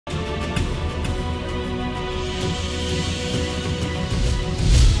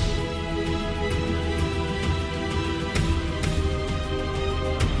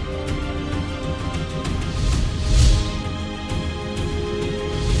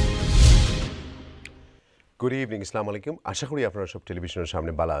Good evening, আসসালামু আলাইকুম। আশা করি আপনারা সব টেলিভিশনের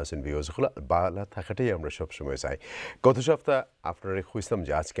সামনে বালা আছেন ভিউয়ার্স হলো বালা থাকাটাই আমরা সবসময় চাই। গত সপ্তাহ আপনারা খুঁজতাম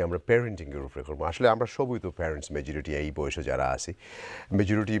যে আজকে আমরা প্যারেন্টিংয়ের উপরে করবো। আসলে আমরা সবই তো প্যারেন্টস, মেজরিটি এই বয়সে যারা আছি,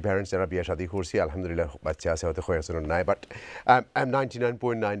 মেজরিটি প্যারেন্টস যারা বিয়ে শাদী করছি, আলহামদুলিল্লাহ বাচ্চা আছে, হয়তো কয়েকজনের নাই, বাট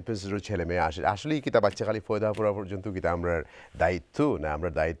 99.9% ছেলে মেয়ে আসে। আসলেই কিতা বাচ্চা খালি ফয়দা করা পর্যন্ত কিতা আমরা দায়িত্ব না, আমরা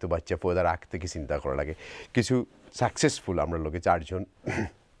দায়িত্ব বাচ্চা ফয়দা রাখতে কি চিন্তা করা লাগে। কিছু সাকসেসফুল আমরা লোকে 4 জন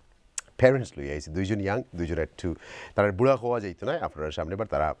প্যারেন্টস লই আইছি, 2 জন ইয়াং, 2 জন একটু তারা বুড়া হওয়া যাইতো না আপনার সামনে, বাট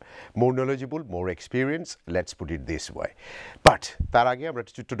তারা মোর knowledgeable, more experience, let's put it this way. But তার আগে আমরা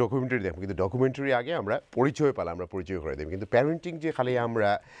একটা ছোট্ট ডকুমেন্টারি দেখবো, কিন্তু ডকুমেন্টারি আগে আমরা পরিচয় পেলাম, আমরা পরিচয় করে দেবো। কিন্তু প্যারেন্টিং যে খালি আমরা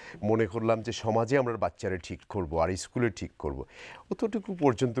মনে করলাম যে সমাজে আমরা বাচ্চারা ঠিক করবো আর স্কুলে ঠিক করবো, অতটুকু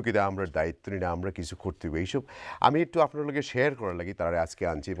পর্যন্ত কিন্তু আমরা দায়িত্ব নিই না, আমরা কিছু করতে হবে। এইসব আমি একটু আপনার লোকে শেয়ার করার লাগি তারা আজকে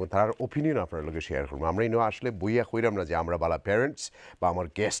আনছি এবং তার ওপিনিয়ন আপনার লোকে শেয়ার করবো। আমরা ইনো আসলে বইয়া কইরাম না যে আমরা বালা প্যারেন্টস বা আমার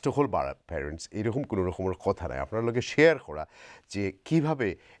গেস্ট হল বালা প্যারেন্টস, এরকম কোনো রকমের কথা নাই। আপনার লোকে শেয়ার করা যে কীভাবে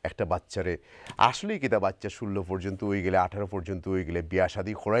একটা বাচ্চারে আসলেই কিতা বাচ্চা 16 পর্যন্ত হয়ে গেলে, 18 পর্যন্ত হয়ে গেলে বিয়া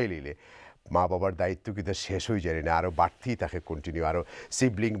শাদী করাই নিলে মা বাবার দায়িত্ব কিন্তু শেষ হয়ে যায় না, আরও বাড়তেই থাকে কন্টিনিউ, আরও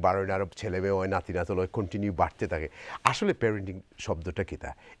সিবলিং বাড়ে না, আরও ছেলে মেয়ে হয়, নাতি নাতল হয়, কন্টিনিউ বাড়তে থাকে। আসলে প্যারেন্টিং শব্দটা কিতা,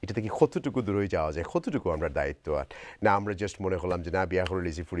 এটা থেকে কতটুকু দূর হয়ে যাওয়া যায়, কতটুকু আমরা দায়িত্ব আর না আমরা জাস্ট মনে করলাম যে না বিয়া করে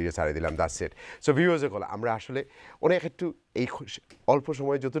লিজি ফুরিয়ে ছাড়িয়ে দিলাম, that's it. So viewers call আমরা আসলে অনেক একটু এই অল্প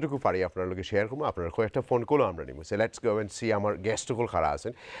সময়ে যতটুকু পারি আপনার লোকে শেয়ার করবো। আপনার কয়েকটা ফোন কলও আমরা নিব। So let's go and C আমার গেস্ট হল খারা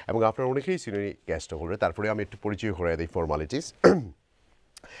আছেন এবং আপনারা অনেকেই চিনেন গেস্ট হলে। তারপরে আমি একটু পরিচয় করে দিই ফর্মালিটিস।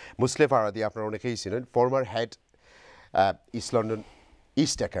 মুসলে ফারাদি আপনারা অনেকেই ছিলেন, former head east London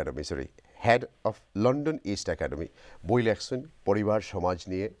east academy, head of London east academy. বই লেখছেন পরিবার সমাজ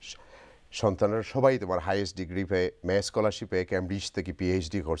নিয়ে, সন্তানরা সবাই তোমার হাইয়েস্ট ডিগ্রি পেয়ে, মেয়ে স্কলারশিপ পেয়ে ক্যামব্রিজ থেকে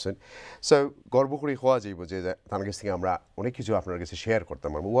পিএইচডি করছেন। সো গর্ব করে হওয়া যাইব যে তার কাছ থেকে আমরা অনেক কিছু আপনার কাছে শেয়ার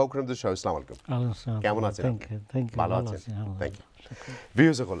করতাম। ওয়ালকাম টু শাহ, আসসালামু আলাইকুম। কেমন আছেন? ভালো আছেন? Thank you.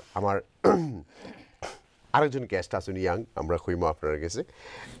 ভিউয়ার্স সকল আমার আরেকজন গেস্ট আছেন ইয়াং, আমরা কইমো আপনার কাছে।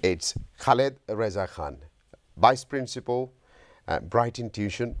 It's Khaled Reza Khan, vice principal Brighton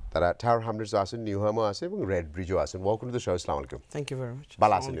tuition. তারা টাওয়ার হামলেটসও আছেন, নিউহামও আছে এবং রেড ব্রিজও আছেন। ওয়েলকাম টু দ্য শো, আসসালামু আলাইকুম। Thank you very much.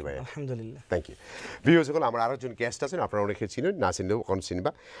 ভালো আছেন ভাই? আলহামদুলিল্লাহ। Thank you. ভিউয়ার্স সকল আমার আরেকজন গেস্ট আছেন, আপনারা অনেকে চিনেন, না চিনলেও কোন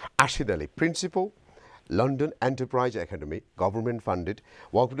চিনবা। আশিদ Ali, principal London enterprise academy, government funded.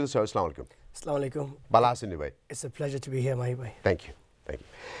 Welcome to the show, আসসালামু আলাইকুম। আসসালামু আলাইকুম। ভালো আছেন ভাই? It's a pleasure to B here Mahi ভাই। Thank you, thank you.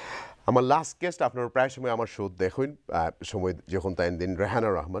 আমার লাস্ট গেস্ট আপনারা প্রায় সময় আমার শো দেখুন, সময় যখন তাই দিন রেহানা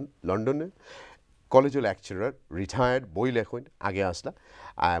রহমান, লন্ডনে কলেজের লেকচারার, রিটায়ার্ড, বই লেখুন, আগে আসলা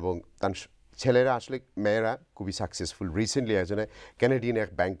এবং তার ছেলেরা আসলে মেয়েরা খুবই সাকসেসফুল। রিসেন্টলি একজনে ক্যানাডিয়ান এক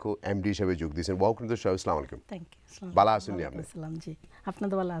ব্যাংকও এমডি হিসেবে যোগ দিয়েছেন। ওয়েলকাম টু দ্য শো, আসসালামু আলাইকুম। Thank you. ভালো আছেন আপনি? জি,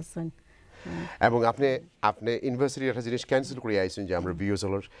 আপনাদের ভালো আছেন। এবং আপনি ইউনিভার্সিটির একটা জিনিস ক্যান্সেল করে আইসেন যে আমরা বিও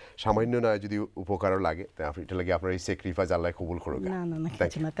চলার সামান্য না যদি উপকারও লাগে, তাই এটা লাগে আপনার এই স্যাক্রিফাইস আল্লাহ কবুল করুক। না না না,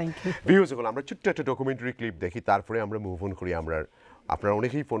 কিছু না, থ্যাংক ইউ। ভিউজ সকল আমরা ছোট্ট একটা ডকুমেন্টারি ক্লিপ দেখি, তারপরে আমরা মুভ অন করি। আমরা আপনারা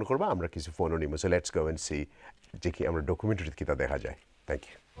অনেকেই ফোন করবা, আমরা কিছু ফোনও নিব। So let's go and C যে কি আমরা ডকুমেন্টারি কিতা দেখা যায়। Thank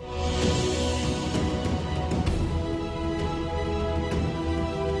you.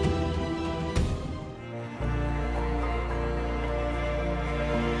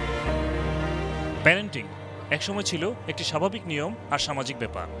 প্যারেন্টিং একসময় ছিল একটি স্বাভাবিক নিয়ম আর সামাজিক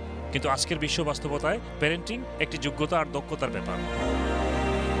ব্যাপার, কিন্তু আজকের বিশ্ব বাস্তবতায় প্যারেন্টিং একটি যোগ্যতা আর দক্ষতার ব্যাপার।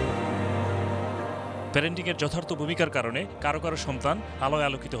 প্যারেন্টিংয়ের যথার্থ ভূমিকার কারণে কারো কারো সন্তান আলোয়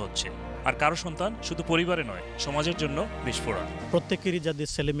আলোকিত হচ্ছে, আর কারো সন্তান শুধু পরিবারে নয়, সমাজের জন্য বিস্ফোরক। প্রত্যেকেরই যাদের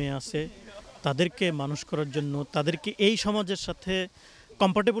ছেলে মেয়ে আছে তাদেরকে মানুষ করার জন্য, তাদেরকে এই সমাজের সাথে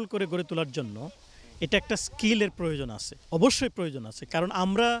কম্ফর্টেবল করে গড়ে তোলার জন্য এটা একটা স্কিলের প্রয়োজন আছে, অবশ্যই প্রয়োজন আছে। কারণ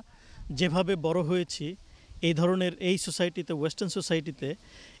আমরা যেভাবে বড় হয়েছি এই ধরনের এই সোসাইটিতে, ওয়েস্টার্ন সোসাইটিতে,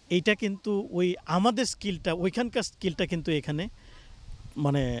 এইটা কিন্তু ওই আমাদের স্কিলটা, ওইখানকার স্কিলটা কিন্তু এখানে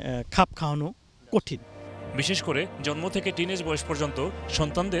মানে খাপ খাওয়ানো কঠিন। বিশেষ করে জন্ম থেকে টিনেজ বয়স পর্যন্ত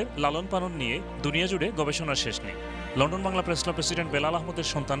সন্তানদের লালন পালন নিয়ে দুনিয়া জুড়ে গবেষণার শেষ নেই। London Bangla press club president Belal আহমদের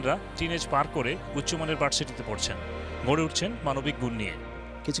সন্তানরা টিনেজ পার করে উচ্চমানের ভার্সিটিতে পড়ছেন, গড়ে উঠছেন মানবিক গুণ নিয়ে।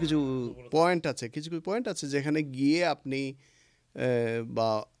 কিছু কিছু পয়েন্ট আছে যেখানে গিয়ে আপনি বা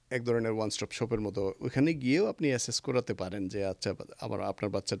এক ধরনের ওয়ান স্টপ শপের মতো ওইখানে গিয়েও আপনি অ্যাসেস করাতে পারেন যে আচ্ছা আপনার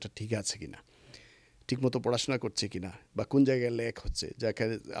বাচ্চাটা ঠিক আছে কিনা, ঠিকমতো পড়াশোনা করছে কিনা, বা কোন জায়গায় ল্যাক হচ্ছে, যাকে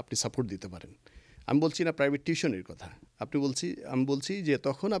আপনি সাপোর্ট দিতে পারেন। আমি বলছি না প্রাইভেট টিউশনের কথা, আমি বলছি যে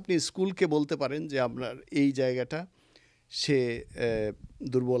তখন আপনি স্কুলকে বলতে পারেন যে আপনার এই জায়গাটা সে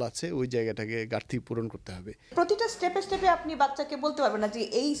দুর্বল আছে ওই জায়গাটাকে ঘাটতি পূরণ করতে হবে। প্রতিটা স্টেপে স্টেপে আপনি বাচ্চাকে বলতে পারবেন না যে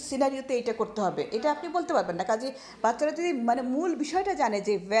এই সিনারিওতে এটা করতে হবে, এটা আপনি বলতে পারবেন না। কাজে বাচ্চারা যদি মানে মূল বিষয়টা জানে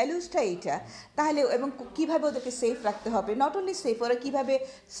যে ভ্যালুসটা এইটা, তাহলে এবং কীভাবে ওদেরকে সেফ রাখতে হবে, নট অনলি সেফ, ওরা কীভাবে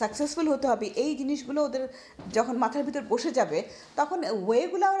সাকসেসফুল হতে হবে, এই জিনিসগুলো ওদের যখন মাথার ভিতর বসে যাবে তখন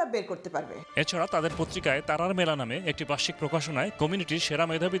ওয়েগুলো ওরা বের করতে পারবে। এছাড়া তাদের পত্রিকায় তারার মেলা নামে একটি বার্ষিক প্রকাশনায় কমিউনিটির সেরা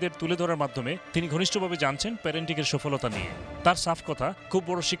মেধাবীদের তুলে ধরার মাধ্যমে তিনি ঘনিষ্ঠভাবে জানছেন প্যারেন্টিংয়ের সফলতা নিয়ে। তার সাফ কথা, খুব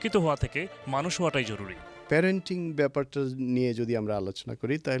বড় শিক্ষিত হওয়া থেকে মানুষ হওয়াটাই জরুরি। প্যারেন্টিং ব্যাপারটা নিয়ে যদি আমরা আলোচনা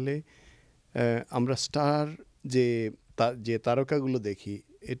করি তাহলে আমরা স্টার যে তারকাগুলো দেখি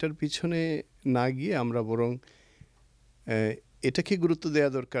এটার পিছনে না গিয়ে আমরা বরং এটাকে গুরুত্ব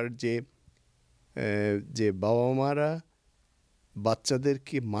দেওয়া দরকার যে বাবা মারা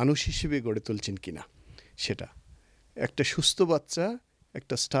বাচ্চাদেরকে মানুষ হিসেবে গড়ে তুলছেন কিনা। সেটা একটা সুস্থ বাচ্চা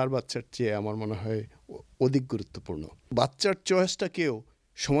একটা স্টার বাচ্চার চেয়ে আমার মনে হয় অধিক গুরুত্বপূর্ণ। বাচ্চার চয়েসটাকেও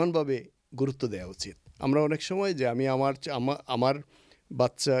সমানভাবে গুরুত্ব দেওয়া উচিত। আমরা অনেক সময় যে আমার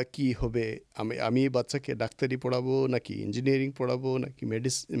বাচ্চা কি হবে, আমি বাচ্চাকে ডাক্তারি পড়াবো নাকি ইঞ্জিনিয়ারিং পড়াবো নাকি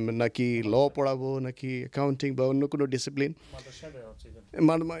নাকি ল পড়াবো নাকি অ্যাকাউন্টিং বা অন্য কোনো ডিসিপ্লিন,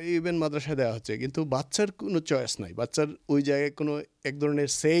 ইভেন মাদ্রাসা দেওয়া হচ্ছে, কিন্তু বাচ্চার কোনো চয়েস নাই, বাচ্চার ওই জায়গায় কোনো এক ধরনের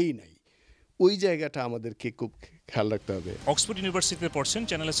সেই নাই। ওই জায়গাটা আমাদেরকে খুব খেয়াল রাখতে হবে। অক্সফোর্ড ইউনিভার্সিটিতে পড়ছেন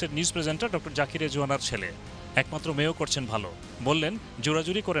চ্যানেলসের নিউজ প্রেজেন্টার ডক্টর জাকির জোয়ানার ছেলে। একমাত্র মেয়েও করছেন ভালো। বললেন,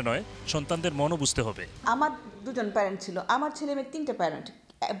 জোরাজুরি করে নয়, সন্তানদের মনও বুঝতে হবে। আমার দুজন প্যারেন্ট ছিল, আমার ছেলে মেয়ের 3টে প্যারেন্ট,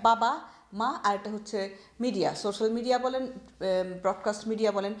 বাবা মা আর একটা হচ্ছে মিডিয়া, সোশ্যাল মিডিয়া বলেন, ব্রডকাস্ট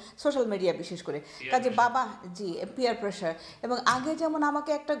মিডিয়া বলেন, সোশ্যাল মিডিয়া বিশেষ করে। কাজে বাবা পিয়ার প্রেশার, এবং আগে যেমন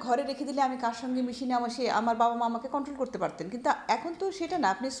আমাকে একটা ঘরে রেখে দিলে আমি কার সঙ্গে মিশি না আমার বাবা মা আমাকে কন্ট্রোল করতে পারতেন, কিন্তু এখন তো সেটা না,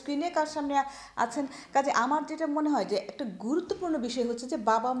 আপনি স্ক্রিনে কার সামনে আছেন। কাজে আমার যেটা মনে হয় যে একটা গুরুত্বপূর্ণ বিষয় হচ্ছে যে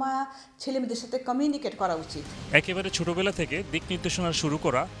বাবা মা ছেলে মেয়েদের সাথে কমিউনিকেট করা উচিত। একেবারে ছোটবেলা থেকে দিক নির্দেশনা শুরু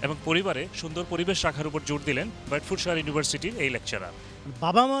করা এবং পরিবারে সুন্দর পরিবেশ রাখার উপর জোর দিলেন বেডফোর্ডশায়ার ইউনিভার্সিটির এই লেকচারার।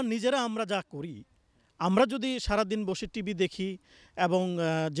 বাবা মা নিজেরা আমরা যা করি, আমরা যদি সারাদিন বসে টিভি দেখি এবং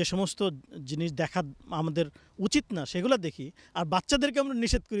যে সমস্ত জিনিস দেখা আমাদের উচিত না সেগুলো দেখি, আর বাচ্চাদেরকে আমরা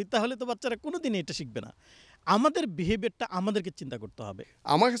নিষেধ করি, তাহলে তো বাচ্চারা কোনোদিনই এটা শিখবে না। আমাদের বিহেভিয়ারটা আমাদেরকে চিন্তা করতে হবে।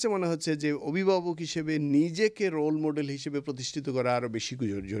 আমার কাছে মনে হচ্ছে যে অভিভাবক হিসেবে নিজেকে রোল মডেল হিসেবে প্রতিষ্ঠিত করা আরও বেশি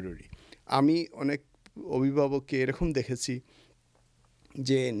জরুরি। আমি অনেক অভিভাবককে এরকম দেখেছি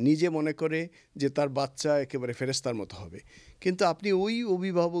যে নিজে মনে করে যে তার বাচ্চা একেবারে ফেরেশতার মতো হবে, কিন্তু আপনি ওই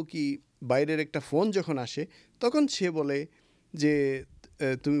অভিভাবকই বাইরের একটা ফোন যখন আসে তখন সে বলে যে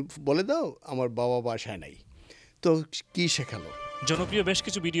তুমি বলে দাও আমার বাবা বাসায় নাই, তো কি শেখালো। জনপ্রিয় বেশ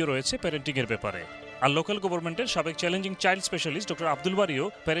কিছু ভিডিও রয়েছে প্যারেন্টিংয়ের ব্যাপারে। আর লোকাল গভর্নমেন্টের সাবেক challenging child specialist doctor Abdul বারিও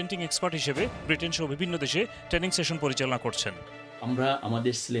parenting expert হিসেবে ব্রিটেন সহ বিভিন্ন দেশে ট্রেনিং সেশন পরিচালনা করছেন। আমরা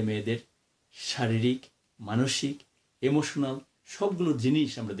আমাদের ছেলে মেয়েদের শারীরিক, মানসিক, ইমোশনাল সবগুলো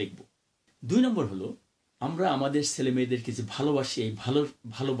জিনিস আমরা দেখব। 2 নম্বর হলো আমরা আমাদের ছেলে মেয়েদেরকে যে ভালোবাসি, এই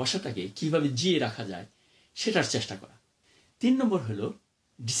ভালোবাসাটাকে কিভাবে জিয়ে রাখা যায় সেটার চেষ্টা করা। 3 নম্বর হলো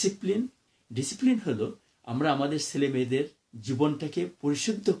ডিসিপ্লিন হলো আমরা আমাদের ছেলে মেয়েদের জীবনটাকে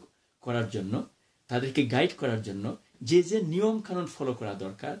পরিশুদ্ধ করার জন্য, তাদেরকে গাইড করার জন্য যে নিয়ম কানুন ফলো করা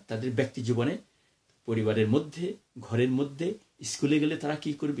দরকার তাদের ব্যক্তি জীবনে, পরিবারের মধ্যে, ঘরের মধ্যে, স্কুলে গেলে তারা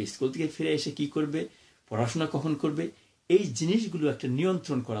কি করবে, স্কুল থেকে ফিরে এসে কি করবে, পড়াশোনা কখন করবে, এই জিনিসগুলো একটা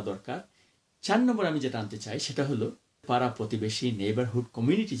নিয়ন্ত্রণ করা দরকার। 4 নম্বর আমি যেটা আনতে চাই সেটা হলো পাড়া প্রতিবেশী, নেইবারহুড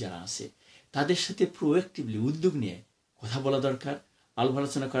কমিউনিটি যারা আছে তাদের সাথে প্রোঅ্যাক্টিভলি উদ্যোগ নিয়ে কথা বলা দরকার, আলাপ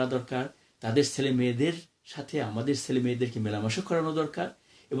আলোচনা করা দরকার। তাদের ছেলে মেয়েদের সাথে আমাদের ছেলে মেয়েদেরকে মেলামেশা করানো দরকার,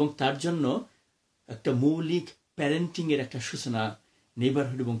 এবং তার জন্য একটা মৌলিক প্যারেন্টিংয়ের একটা সূচনা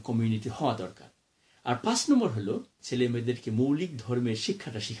নেইবারহুড এবং কমিউনিটি হওয়া দরকার। আর 5 নম্বর হলো ছেলে মেয়েদেরকে মৌলিক ধর্মের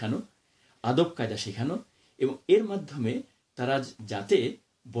শিক্ষাটা শেখানো, আদব কায়দা শেখানো, এবং এর মাধ্যমে তারা যাতে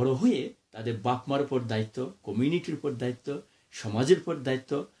বড় হয়ে তাদের বাপ মার উপর দায়িত্ব, কমিউনিটির উপর দায়িত্ব, সমাজের উপর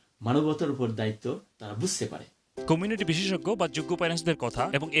দায়িত্ব, মানবতার উপর দায়িত্ব তারা বুঝতে পারে। কমিউনিটি বিশেষজ্ঞ বা যোগ্য প্যারেন্টসদের কথা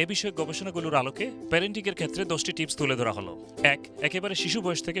এবং এ বিষয়ক গবেষণাগুলোর আলোকে প্যারেন্টিংয়ের ক্ষেত্রে 10টি টিপস তুলে ধরা হলো। 1. একেবারে শিশু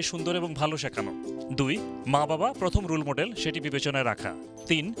বয়স থেকে সুন্দর এবং ভালো শেখানো। 2. মা বাবা প্রথম রোল মডেল, সেটি বিবেচনায় রাখা।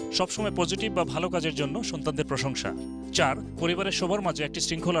 3. সবসময় পজিটিভ বা ভালো কাজের জন্য সন্তানদের প্রশংসা। 4. পরিবারের সবার মাঝে একটি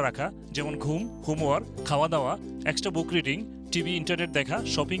শৃঙ্খলা রাখা, যেমন ঘুম, হোমওয়ার্ক, খাওয়া দাওয়া, extra book reading, TV, internet দেখা,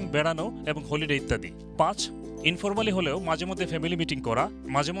 শপিং, বেড়ানো এবং হলিডে ইত্যাদি। 5. ইনফরমালি হলেও মাঝে মধ্যে ফ্যামিলি মিটিং করা,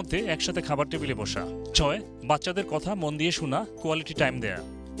 মাঝে মধ্যে একসাথে খাবার টেবিলে বসা। 6. বাচ্চাদের কথা মন দিয়ে শোনা, কোয়ালিটি টাইম দেয়া।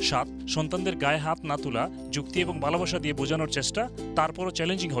 7 সন্তানদের গায়ে হাত না তোলা, যুক্তি এবং ভালোবাসা দিয়ে বোঝানোর চেষ্টা, তারপরও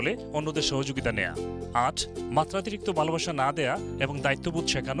চ্যালেঞ্জিং হলে অন্যদের সহযোগিতা নেয়া। 8 মাত্রাতিরিক্ত ভালোবাসা না দেয়া এবং দায়িত্ববোধ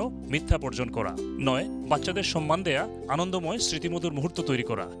শেখানো, মিথ্যা বর্জন করা। 9 বাচ্চাদের সম্মান দেয়া, আনন্দময় স্মৃতিমধুর মুহূর্ত তৈরি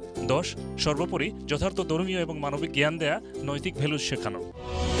করা। 10 সর্বোপরি যথার্থ ধর্মীয় এবং মানবিক জ্ঞান দেয়া, নৈতিক ভ্যালুজ শেখানো।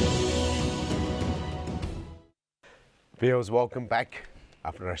 Viewers, welcome back.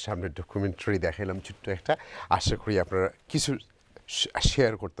 আপনারা সামনে ডকুমেন্টারি দেখাইলাম ছোট্ট একটা, আশা করি আপনারা কিছু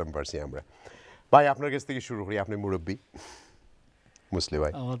শেয়ার করতে পারছি আমরা। ভাই, আপনার কাছ থেকে শুরু করি। আপনি মুরব্বী, মুসলিম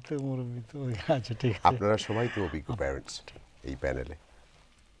ভাই। আমার তো মুরব্বী তো আচ্ছা, ঠিক আছে। আপনারা সবাই তো অভিজ্ঞ প্যারেন্টস এই প্যানেলে,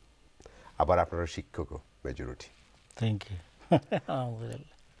 আবার আপনারা শিক্ষকও মেজরিটি। Thank you.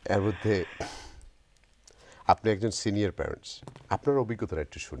 আলহামদুলিল্লাহ। এর মধ্যে আপনি একজন সিনিয়র প্যারেন্টস, আপনার অভিজ্ঞতাটা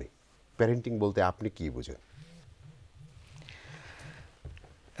একটু শুনি। প্যারেন্টিং বলতে আপনি কি বুঝেন?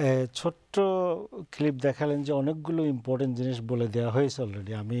 ছোট্ট ক্লিপ দেখালেন যে অনেকগুলো ইম্পর্টেন্ট জিনিস বলে দেওয়া হয়েছে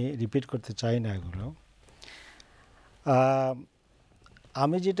অলরেডি, আমি রিপিট করতে চাই না এগুলো।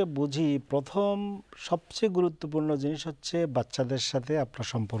 আমি যেটা বুঝি, প্রথম সবচেয়ে গুরুত্বপূর্ণ জিনিস হচ্ছে বাচ্চাদের সাথে আপনার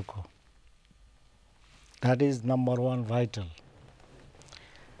সম্পর্ক। That is number one, vital.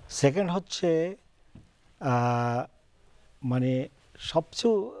 Second হচ্ছে মানে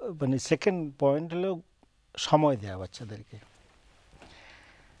সবচেয়ে সেকেন্ড পয়েন্ট হলো সময় দেওয়া বাচ্চাদেরকে।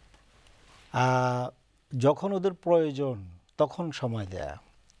 যখন ওদের প্রয়োজন তখন সময় দেয়া।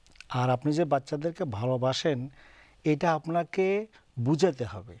 আর আপনি যে বাচ্চাদেরকে ভালোবাসেন এটা আপনাকে বুঝাতে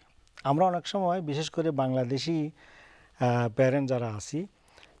হবে। আমরা অনেক সময়, বিশেষ করে বাংলাদেশি প্যারেন্ট যারা আছি,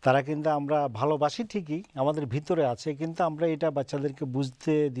 তারা কিন্তু আমরা ভালোবাসি ঠিকই, আমাদের ভিতরে আছে, কিন্তু আমরা এটা বাচ্চাদেরকে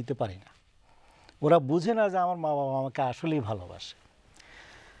বুঝতে দিতে পারি না। ওরা বুঝে না যে আমার মা বাবা আমাকে আসলেই ভালোবাসে।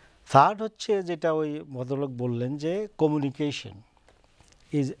 থার্ড হচ্ছে যেটা ওই ভদ্রলোক বললেন যে কমিউনিকেশন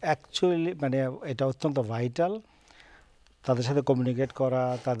ইজ অ্যাকচুয়ালি, মানে এটা অত্যন্ত ভাইটাল। তাদের সাথে কমিউনিকেট করা,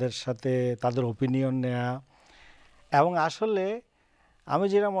 তাদের সাথে তাদের ওপিনিয়ন নেওয়া, এবং আসলে আমি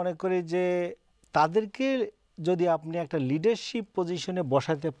যেটা মনে করি যে তাদেরকে যদি আপনি একটা লিডারশিপ পজিশনে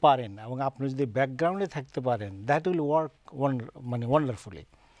বসাতে পারেন এবং আপনি যদি ব্যাকগ্রাউন্ডে থাকতে পারেন, দ্যাট উইল ওয়ার্ক ওয়ান্ডারফুলি।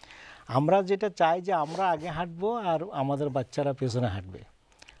 আমরা যেটা চাই যে আমরা আগে হাঁটবো আর আমাদের বাচ্চারা পেছনে হাঁটবে।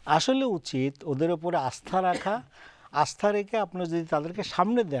 আসলে উচিত ওদের উপরে আস্থা রাখা। আস্থা রেখে আপনি যদি তাদেরকে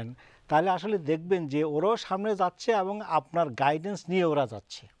সামনে দেন, তাহলে আসলে দেখবেন যে ওরাও সামনে যাচ্ছে এবং আপনার গাইডেন্স নিয়ে ওরা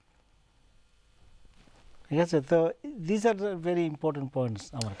যাচ্ছে। ঠিক আছে? তো this are very important points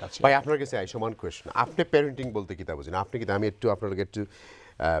আমার কাছে। ভাই, আপনার কাছে সমান কোয়েশ্চন, আপনি প্যারেন্টিং বলতে কি তা বুঝেন? আপনি কি, আমি একটু আপনাকে একটু,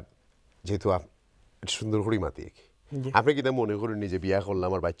 যেহেতু সুন্দর করি মাতি, আপনি কি মনে করেন যে বিয়া করলাম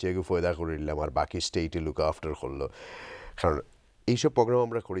আর বাচ্চাকে ফয়দা করে নিলাম আর বাকি স্টেটে লুক আফটার করলো? কারণ এইসব প্রোগ্রাম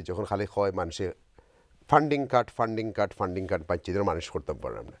আমরা করি যখন খালি হয় মানুষের ফান্ডিং কাট বাচ্চাদের মানুষ করতে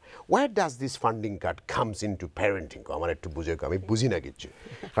পারলাম না। War does this funding cut comes in two parenting? আমার একটু বুঝে, আমি বুঝি না কিছু।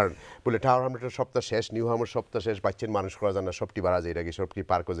 কারণ বলে টাওয়ার আমরা একটা সপ্তাহ শেষ, নিউ আমার সপ্তাহ শেষ, বাচ্চার মানুষ করা যায় না, সবটি বাড়া যায় রাখি, সবটি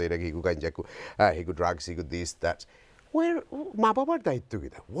পার্কও যায় রাখি, Hugo গাঞ্জাকু, Hugo drugs, Hugo this that. War মা বাবার দায়িত্ব কী?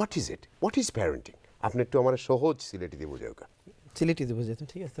 What is it? What is parenting? আপনি একটু আমার সহজ সিলেটিতে বুঝে ওকা। সিলেটিতে বুঝে,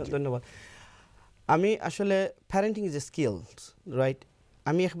 ঠিক আছে, ধন্যবাদ। আমি আসলে parenting is a skills, right?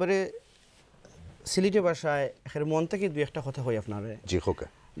 আমি একবারে সিলেটি ভাষায় এর মন থেকে দুই একটা কথা কই আপনার। জি খোকা।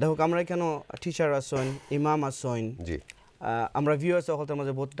 দেখো, আমরা কেন টিচার আসন, ইমাম আসন, জি, আমরা ভিউয়ার্স সকলের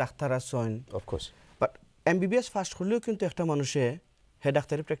মাঝে বহুত ডাক্তার আসন, অফকোর্স। বাট MBBS ফার্স্ট হলেও কিন্তু একটা মানুষে হে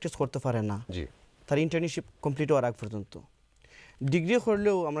ডাক্তারি প্র্যাকটিস করতে পারে না। জি, তার ইন্টার্নশিপ কমপ্লিট হওয়ার আগ পর্যন্ত। ডিগ্রি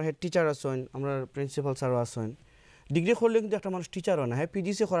করলেও আমরা হেড টিচার আসন, আমরা প্রিন্সিপাল স্যারও আসন, ডিগ্রি করলেও কিন্তু একটা মানুষ টিচার হয় না, হ্যাঁ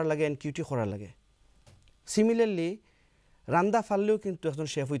PGC করা লাগে, NQT করা লাগে। সিমিলারলি রান্দা ফাললেও কিন্তু একজন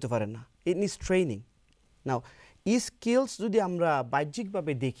শেফ হইতে পারে না, ইট নিডস ট্রেনিং। নাও এই স্কিলস যদি আমরা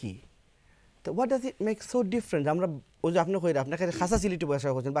বাহ্যিকভাবে দেখি, তো what does it make so different? আমরা ওই যে আপনি কই আপনাকে খাসা সিলেটি ভাষা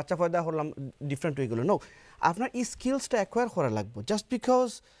করছেন, বাচ্চা ফয়দা করলাম, ডিফারেন্ট হয়ে গেলো। নো, আপনার এই স্কিলসটা অ্যাকোয়ার করা লাগবে। জাস্ট বিকজ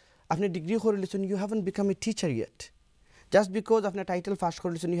আপনি ডিগ্রি করে লিখছেন, you haven't become a teacher yet. Just because আপনি টাইটেল ফার্স্ট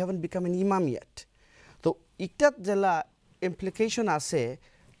করে লিখছেন, ইউ হ্যাভেন্ট বিকাম এন ইমাম ইয়েট। তো ইটার জেলা ইমপ্লিকেশন আছে,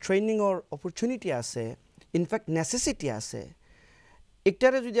 ট্রেনিং ওর অপরচুনিটি আছে, ইনফ্যাক্ট নেসেসিটি আছে।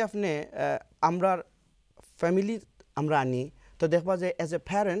 একটারে যদি আপনি আমরা ফ্যামিলি আমরা আনি, তো দেখবা যে অ্যাজ এ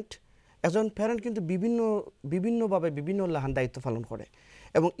প্যারেন্ট, একজন প্যারেন্ট কিন্তু বিভিন্নভাবে বিভিন্ন লাহান দায়িত্ব পালন করে,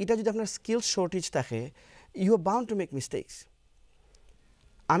 এবং এটা যদি আপনার স্কিলস শর্টেজ থাকে, you are bound to make mistakes.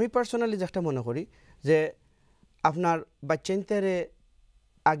 আমি পার্সোনালি যেটা মনে করি যে আপনার বাচ্চাইনতারে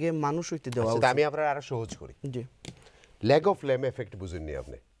আগে মানুষ হইতে দেওয়া উচিত। আমি আপনার আরো সহজ করি। জি, লেগ অফ ল্যাম এফেক্ট বুঝেননি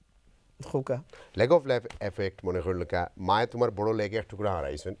আপনি? খোকা, লেগ অফ ল্যাম এফেক্ট মনে করল কা মায়ে তোমার বড় লেগে এক টুকরা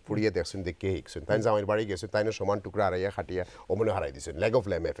হারাইছেন, ফুড়িয়ে দেখছেন, দেখে শিখছেন, তাই জামাইয়ের বাড়ি গেছেন, তাই না সমান টুকরা হারাইয়া খাটিয়া অমনে হারাই দিয়েছেন। লেগ অফ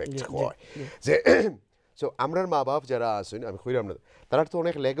ল্যাম এফেক্ট হয় যে সো আমরার মা বাপ যারা আছেন আমি কইলাম না তারা তো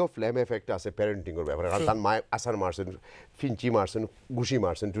অনেক লেগ অফ ল্যাম এফেক্ট আছে প্যারেন্টিংয়ের ব্যাপারে কারণ তার মায় আসার মারছেন ফিঞ্চি মারছেন ঘুষি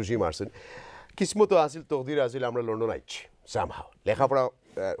মারছেন টুসি মারছেন কিসমতো আসিল তকদির আসিল আমরা লন্ডন আইছি সামহাও লেখাপড়া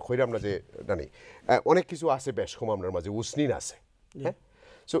কইলাম না যে জানি অনেক কিছু আছে বেশ কম আপনার মাঝে উসনিন আছে হ্যাঁ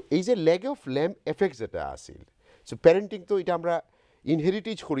সো এই যে লেগ অফ ল্যাম এফেক্ট যেটা আসিল সো প্যারেন্টিং তো এটা আমরা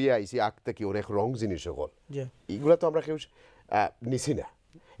ইনহেরিটেজ করিয়ে আইছি আগ থেকে অনেক রং জিনিস সকল এইগুলো তো আমরা কেউ নিছি না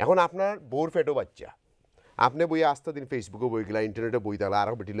এখন আপনার বউর ফেটো বাচ্চা আপনি বই আস্তা দিন ফেসবুকে বই গেলা ইন্টারনেটে বই তাহলে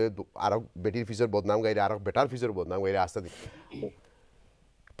আরো বেটিলে আরো বেটির ফিসের বদনাম গাইলে আরো বেটার ফিসের বদনাম গাইলে আস্তা দিন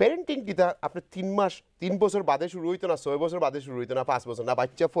প্যারেন্টিং কিতা আপনার 3 বছর বাদে শুরু হইতো না 6 বছর বাদে শুরু হইতো না 5 বছর না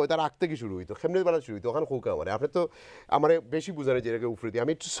বাচ্চা ফয় তার আগ থেকে শুরু হইতো কেমনে বেলা শুরু হইতো ওখানে খোকা আমার আপনি তো আমার বেশি বুঝারে যেটাকে উফরে দিই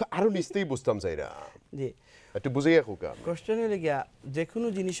আমি আরো নিশ্চয়ই বুঝতাম চাইরা জি একটু বুঝাইয়া খোকা কোশ্চেন হলে গিয়া যে কোনো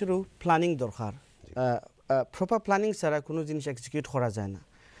জিনিসেরও প্ল্যানিং দরকার প্রপার প্ল্যানিং ছাড়া কোনো জিনিস এক্সিকিউট করা যায় না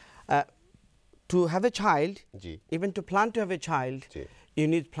to have a child even to plan to have a child you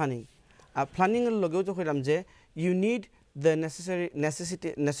need planning planning এর লগেও তো কইলাম যে you need the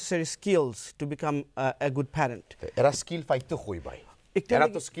necessary skills to become a good parent এরা স্কিল পাইতো কই ভাই এরা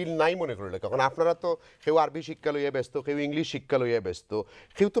তো স্কিল নাই মনে করলে কারণ আপনারা তো কেউ আরবি শিক্ষা লইয়া ব্যস্ত কেউ ইংলিশ শিক্ষা লইয়া ব্যস্ত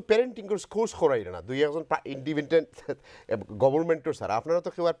কেউ তো প্যারেন্টিং কোর্স করাই না দুই একজন ইন্ডিপেন্ডেন্ট গভর্নমেন্টর স্যার আপনারা তো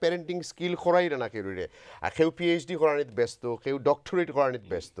কেউ আর প্যারেন্টিং স্কিল করাই না কেউ আর কেউ পিএইচডি করানিত ব্যস্ত কেউ ডক্টরেট করানিত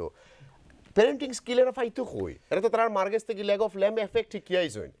ব্যস্ত প্যারেন্টিং স্কিল এরা পাইতো কই এরা তো তার মার্গেস থেকে লেগ অফ ল্যাম এফেক্ট ঠিকই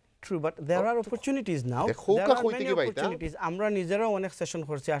আইছেন True, but there are opportunities now. There are many opportunities. Amra nijera onek session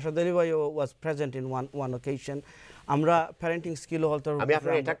korchi. Ashad Ali bhai was present in one occasion. Amra parenting skill holter. আমি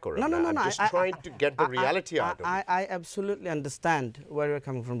আপনার attack করব না I'm just trying to get the reality out of it. I absolutely understand where you're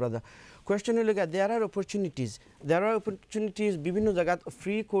coming from, brother. Question is like there are opportunities. There are opportunities. বিভিন্ন জায়গাত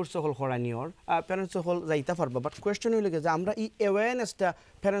free course হল করানিওর parents হল যাইতা পারবা. But question is like যে আমরা এই awareness টা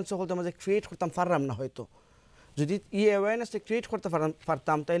parents হল তো আমাদের create করতাম পারলাম না হয়তো. যদি এই অ্যাওয়ারনেসটা ক্রিয়েট করতে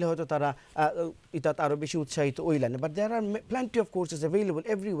পারতাম তাহলে হয়তো তারা এটা আরও বেশি উৎসাহিত হইলেন but there R plenty of courses available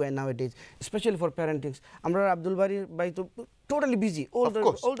everywhere now days specially for parentings আমরা আব্দুল বাড়ি ভাই তো totally busy all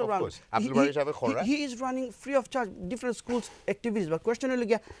round he is running free of charge different schools activities বা কোয়েশ্চেন হলো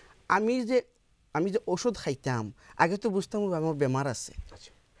গিয়া আমি যে ওষুধ খাইতাম আগে তো বুঝতাম আমার বেমার আছে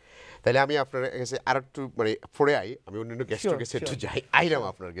তাহলে আমি আপনার কাছে আর একটু মানে পড়ে আই আমি অন্যান্য গেস্টের কাছে একটু যাই আইরাম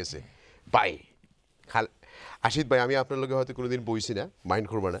আপনার কাছে বাই আশিদ ভাই আমি আপনার লগে হয়তো কোনোদিন বইছি না মাইন্ড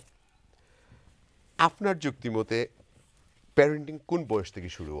করবো না আপনার যুক্তি মতে প্যারেন্টিং কোন বয়স থেকে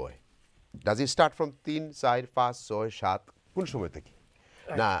শুরু হয় ডাজ ইট স্টার্ট ফ্রম 3, 4, 5, 6, 7 কোন সময় থেকে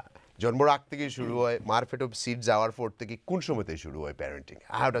না জন্মর আগ থেকে শুরু হয় মার ফেটো সিট যাওয়ার পর থেকে কোন সময় থেকে শুরু হয় parenting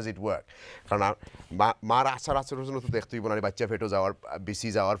how does it work কারণ মার আচরণ তো দেখতেই বোনা বাচ্চা ফেটো যাওয়ার বেশি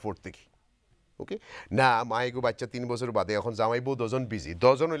যাওয়ার পর থেকে ওকে না মাইগো বাচ্চা 3 বছর বাদে এখন জামাই বউ 10 জন বিজি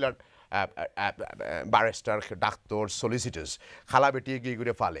 10 জন হইলার ব্যারিস্টার ডাক্তার সলিসিটার্স খালা বেটিয়ে গিয়ে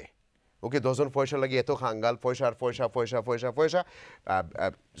ঘুরে ফালে ওকে 10 জন পয়সা লাগে এত খাঙ্গাল পয়সা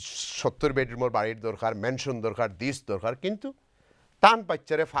 70 বেডরুমের বাড়ির দরকার মেনশন দরকার দিস দরকার কিন্তু টান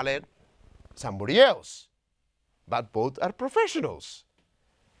বাচ্চারে ফালেন somebody else but both are professionals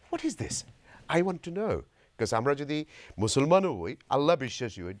what is this I want to know because আমরা যদি মুসলমানও হই আল্লাহ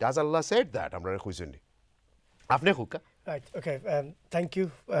বিশ্বাসী হই does Allah said that আমরা কইছেন আপনি হুকা Right. Okay. Thank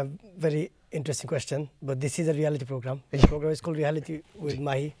you. Very interesting question. But this is a reality program. The program is called Reality with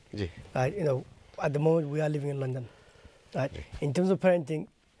Mahee. You know, at the moment we are living in London. Right. In terms of parenting,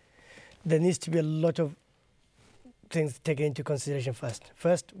 there needs to be a lot of things taken into consideration first.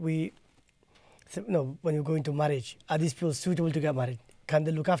 First, when you go into marriage, are these people suitable to get married? Can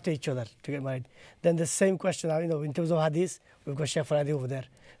they look after each other to get married? Then the same question, in terms of hadith, we've got Sheikh Faradi over there.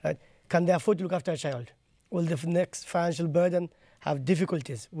 Right. Can they afford to look after a child? Will the next financial burden have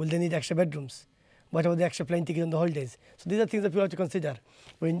difficulties? Will they need extra bedrooms? What about the extra plane ticket on the holidays? So these are things that people have to consider.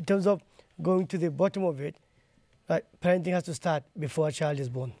 But in terms of going to the bottom of it, right, parenting has to start before a child is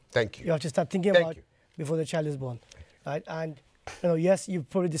born. Thank you. You have to start thinking about before the child is born. Right? And yes, you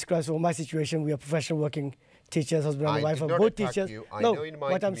probably described my situation. We are professional working teachers, husband and wife, are both teachers.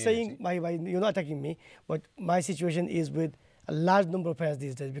 What I'm saying, you're not attacking me, but my situation is with a large number of parents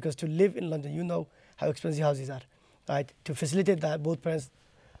these days because to live in London, you know how expensive houses are, right? To facilitate that, both parents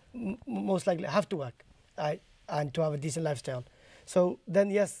most likely have to work, right? And to have a decent lifestyle. So then,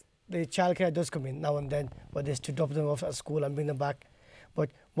 yes, the childcare does come in now and then, but there's to drop them off at school and bring them back. But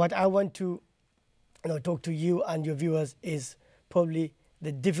what I want to, talk to you and your viewers is probably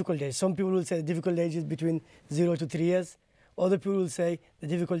the difficult age. Some people will say the difficult age is between 0 to 3 years. Other people will say the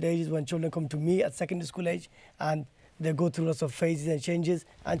difficult age is when children come to me at secondary school age and they go through lots of phases and changes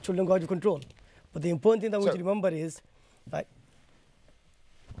and children go out of control. But the important thing that we need to remember is that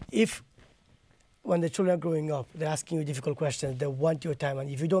if when the children are growing up, they're asking you difficult questions. They want your time, and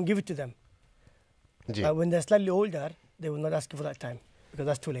if you don't give it to them, when they're slightly older, they will not ask you for that time because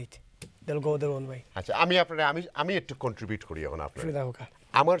that's too late. They'll go their own way. আচ্ছা আমি একটু contribute করি এখন আপনার Frida Hoka.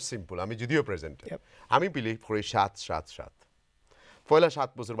 আমার simple আমি যদিও present আমি বিলিভ করি 7-7-7 পয়লা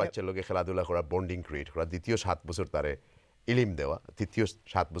 7 বছর বাচ্চার লগে খেলাধুলা করা বন্ডিং ক্রিয়েট করা দ্বিতীয় 7 বছর তারে ইলিম দেওয়া তৃতীয়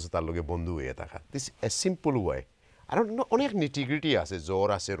 7 বছর তার লগে বন্ধু হয়ে থাকা দিস এ সিম্পল ওয়ে আর অনেক নিটিগ্রিটি আছে জ্বর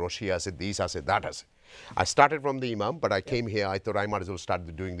আছে রশি আছে দিস আছে দ্যাট আছে I started from the imam but I came here I thought I might as well start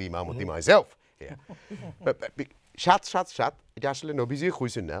doing the imamati myself here 7-7-7 এটা আসলে নবীজি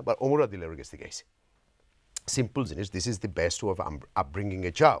কইছেন না বা ওমর আদিলের কাছ থেকে আইছে সিম্পল জিনিস this is the best way of upbringing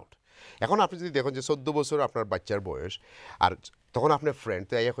a child এখন আপনি যদি দেখেন যে 14 বছর আপনার বাচ্চার বয়স আর তখন আপনার ফ্রেন্ড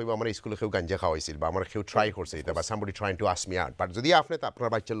তো ইয়া কইব আমার স্কুলে কেউ গাঞ্জা খাওয়াইছিল বা আমার কেউ ট্রাই করছে এটা বা somebody trying to ask me out but যদি আপনি আপনার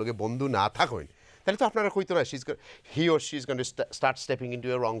বাচ্চার লগে বন্ধু না থাকেন তাহলে তো আপনারা কইতো না he or she is going to start stepping into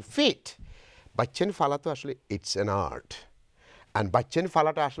a wrong fit বাচ্চান ফালা তো আসলে ইটস অ্যান আর্ট অ্যান্ড বাচ্চান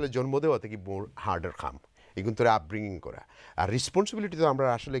ফালাটা আসলে জন্ম দেওয়া থেকে মোর হার্ডার কাম এগুলো তোরা আপব্রিঙ্গিং করা আর রেসপন্সিবিলিটি তো আমরা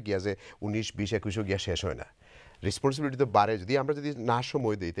আসলে গিয়া যে 19-20-21 গিয়া শেষ হয় না রেসপন্সিবিলিটি তো বাড়ে যদি আমরা যদি না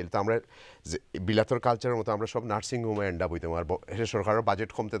সময় দিই তাহলে তো আমরা বিলাতর কালচারের মতো আমরা সব নার্সিং হোমে এন্ড আপ হইতাম আর সরকারের বাজেট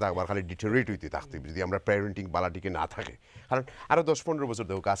কমতে থাকবার খালি ডিটোরিয়েট হইতে থাকতে যদি আমরা প্যারেন্টিং বালাটিকে না থাকে কারণ আরও 10-15 বছর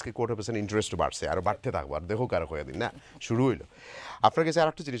দেখো আজকে 25% ইন্টারেস্ট বাড়ছে আরও বাড়তে থাকবো আর দেখো কারো কয়েকদিন না শুরু হইলো আপনার কাছে আর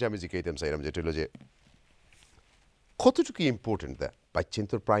একটা জিনিস আমি জিজ্ঞাইতাম চাইলাম যেটা হলো যে কতটুকু ইম্পর্টেন্ট দ্য বাচ্চেন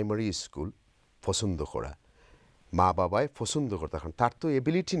তোর প্রাইমারি স্কুল পছন্দ করা মা বাবায় পছন্দ করতে এখন তার তো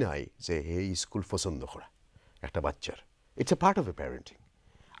এবিলিটি নাই যে এই স্কুল পছন্দ করা একটা বাচ্চার it's a part of A parenting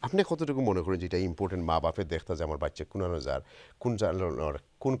আপনি কতটুকু মনে করেন যে এটা ইম্পর্টেন্ট মা বাপের দেখতে যে আমার বাচ্চা কোন যার কোন জানার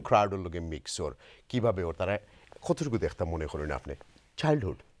কোন ক্রাউডের লোকে মিক্স ওর কীভাবে ওর তারা কতটুকু দেখতে মনে করেন আপনি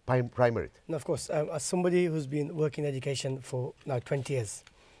childhood primary? No, of course. As somebody who's been working in education for now 20 years,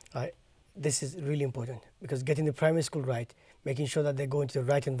 this is really important because getting the primary school right, making sure that they go into the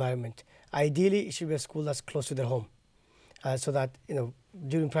right environment. Ideally, it should be a school that's close to their home, so that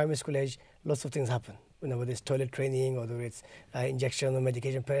during primary school age, lots of things happen. Whether it's toilet training or whether it's injection or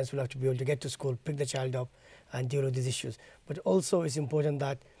medication, parents will have to be able to get to school, pick the child up, and deal with these issues. But also, it's important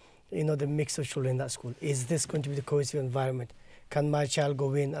that the mix of children in that school. Is this going to be the cohesive environment? Can my child go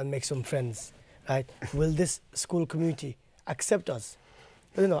in and make some friends? Right? Will this school community accept us?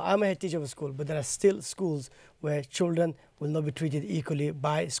 I'm a head teacher of a school, but there are still schools where children will not be treated equally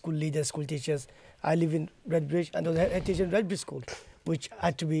by school leaders, school teachers. I live in Redbridge, and there was a head teacher in Redbridge School, which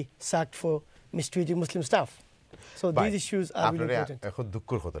had to be sacked for mistreating Muslim staff. So these issues are really important. এখন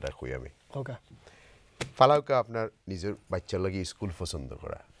দুঃখের কথাটা কই আমি Okay. ফালাউকা আপনার নিজের বাচ্চার লাগি school পছন্দ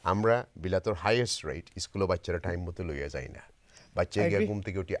করা আমরা বিলাতর হাইয়েস্ট রেট স্কুলে বাচ্চারা টাইম মতো লইয়া যাই না বাচ্চা গিয়ে ঘুম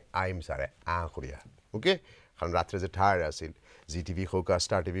থেকে উঠি আইম সারে করিয়া ওকে কারণ রাত্রে যে টায়ার্ড আসিল ZTV হোক আর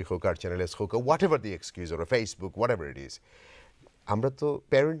স্টার টিভি হোক আর চ্যানেল এস হোক what ever the excuse or Facebook what ever it is আমরা তো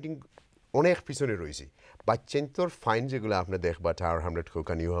প্যারেন্টিং অনেক পিছনে রয়েছি বাচ্চান তোর ফাইন যেগুলো আপনি দেখবা টাওয়ার হামলেট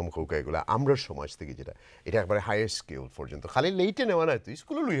খোকা নিউহাম খোকা এগুলো আমরা সমাজ থেকে যেটা এটা একবারে হাইয়েস্ট স্কেল পর্যন্ত খালি লেইটে নেওয়া না তুই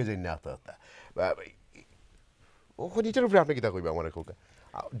স্কুলে লইয়া যাই না আত্মহত্যা ওখানে এটার উপরে আপনি কী তা কইবা আমার খোকা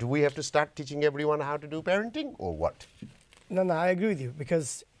Do we have to start teaching everyone how to do parenting or what? No, I agree with you because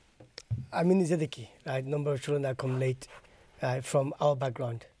is the key, right? Number of children that come late from our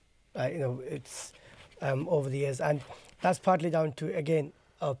background, it's over the years, and that's partly down to again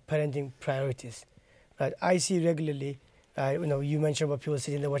our parenting priorities, right? I see regularly, you mentioned about people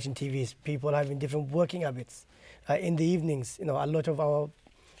sitting there watching TVs, people having different working habits. In the evenings, a lot of our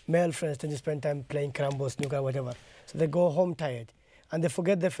male friends tend to spend time playing carambo, snooker, whatever, so they go home tired. And they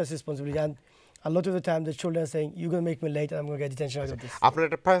forget their first responsibility. And a lot of the time, the children are saying, "You're going to make me late, and I'm going to get detention out of this." আপনার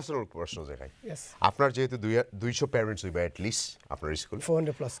একটা personal প্রশ্ন দেখাই Yes. আপনার যেহেতু 200 parents হইবে at least আপনার school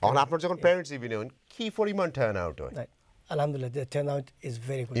 400 plus. এখন আপনার যখন প্যারেন্টস ইভেন হন কি পরিমাণ টার্ন আউট হয় Right. Alhamdulillah, the turnout is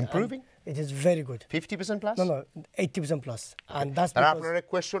very good. Improving? And it is very good. 50% plus? No, 80% plus. And that's R because... আপনার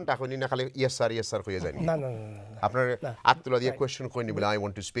কোয়েশ্চনটা কইনি না খালি yes sir হয়ে যায় No. আপনার আত্মলা দিয়ে কোয়েশ্চন কইনি বলে I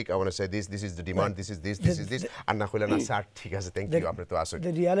want to speak, I want to say this is the demand, this is this আর না কইলা না স্যার ঠিক আছে থ্যাংক ইউ আপনি তো আসুন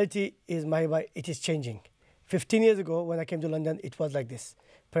The reality is, Mahee, it is changing. 15 years ago, when I came to London, it was like this.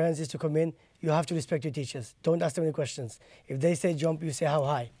 Parents used to come in, you have to respect your teachers. Don't ask them any questions. If they say jump, you say how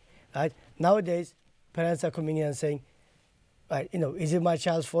high. Right? Nowadays, parents are coming in and saying, right, is it my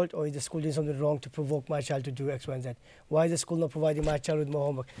child's fault or is the school doing something wrong to provoke my child to do X, Y, and Z? Why is the school not providing my child with more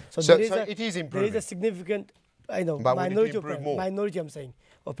homework? So it is improving. There is a significant, minority of parents, minority I'm saying,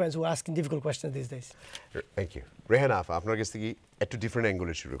 of parents who are asking difficult questions these days. Thank you. Rehan আফা আপনার কাছ থেকে একটু different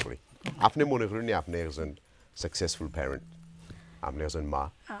অ্যাঙ্গেলে শুরু করি আপনি মনে করেন আপনি একজন সাকসেসফুল প্যারেন্ট আপনি একজন মা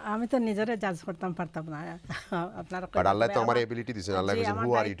আমি তো নিজেরে জাজ করতাম পারতাম না আপনারা বাট আল্লাহ তো আমার এবিলিটি দিয়েছেন আল্লাহ বলেছেন হু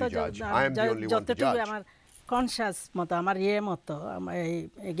আর ইউ টু জাজ I am the only one two জাজ আমার কনশাস মতো আমার মতো আমার এই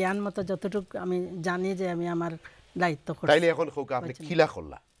জ্ঞান মতো যতটুকু আমি জানি যে আমি আমার দায়িত্ব করছি তাইলে এখন হোক আপনি কিলা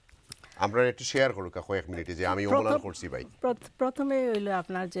করলা আমরা একটু শেয়ার করুক কয়েক মিনিটে যে আমি অমলান করছি ভাই প্রথমে হইলো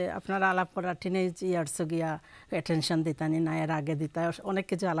আপনার যে আপনারা আলাপ করা টিনেজ ইয়ার্স গিয়া অ্যাটেনশন দিতানি না এর আগে দিতা অনেক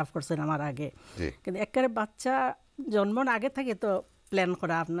কিছু আলাপ করছেন আমার আগে কিন্তু একেবারে বাচ্চা জন্মর আগে থেকে তো প্ল্যান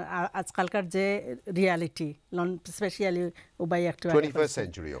করা আপনার আজকালকার যে রিয়ালিটি নন স্পেশালি উবাই একটু 21st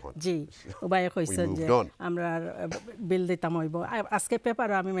সেঞ্চুরি এখন জি উবাই কইছেন যে আমরা বিল দিতাম হইব আজকে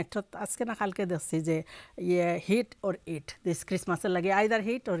পেপারও আমি মেট্রো আজকে না কালকে দেখছি যে হিট অর ইট দিস ক্রিসমাসের লাগে আইদার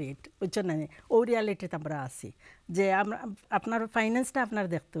হিট অর ইট বুঝছেন না ও রিয়ালিটিতে আমরা আছি যে আমরা আপনার ফাইন্যান্সটা আপনার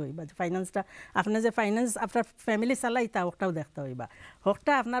দেখতে হইবা যে ফাইন্যান্সটা আপনার যে ফাইন্যান্স আপনার ফ্যামিলি চালাইতা ওটাও দেখতে হইবা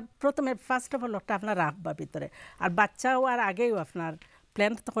হোকটা আপনার প্রথমে ফার্স্ট অফ অল ওটা আপনার রাখবা ভিতরে আর বাচ্চাও আর আগেও আপনার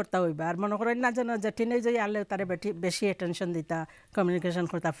প্ল্যান তো করতে হইবা আর মনে করেন না যেন যে টিনেজ আনলে তারে বেশি অ্যাটেনশন দিতা কমিউনিকেশন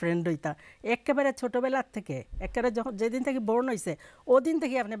করতা ফ্রেন্ড হইতা একেবারে ছোটোবেলার থেকে একেবারে যখন যেদিন থেকে বর্ণ হয়েছে ওদিন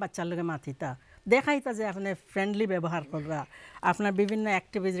থেকে আপনি বাচ্চার লোকে মাথিতা দেখাইতা যে আপনি ফ্রেন্ডলি ব্যবহার করা আপনার বিভিন্ন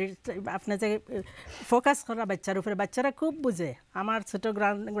অ্যাক্টিভিটি আপনি যে ফোকাস করা বাচ্চার উপরে বাচ্চারা খুব বুঝে আমার ছোটো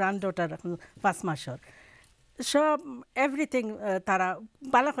গ্র্যান্ড ডটার এখন 5 মাসের সব এভরিথিং তারা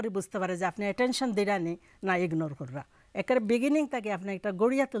ভালো করে বুঝতে পারে যে আপনি অ্যাটেনশন দিরানি না ইগনোর করা একেবারে বিগিনিং থেকে আপনি একটা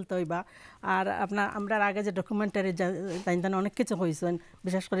গড়িয়া তুলতে হইবা আর আপনার আমরা আগে যে ডকুমেন্টারি তাইন অনেক কিছু কইছেন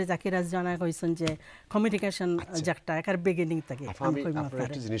বিশেষ করে জাকিরাজ জানা কইছেন যে কমিউনিকেশন যেটা একেবারে বিগিনিং থেকে আমি আপনার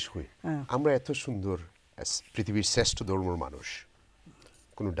একটা জিনিস কই আমরা এত সুন্দর পৃথিবীর শ্রেষ্ঠ ধর্মের মানুষ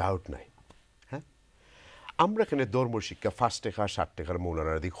কোনো ডাউট নাই হ্যাঁ আমরা এখানে ধর্ম শিক্ষা 5 টাকা 60 টাকার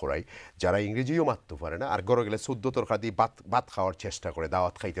মৌলানারা দিয়ে খোরাই যারা ইংরেজিও মারতে পারে না আর ঘরে গেলে 14 তরকা দিয়ে ভাত খাওয়ার চেষ্টা করে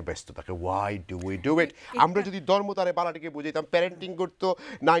দাওয়াত খাইতে ব্যস্ত থাকে why do we do it আমরা যদি ধর্ম তারে বালাটিকে বুঝাইতাম প্যারেন্টিং করতো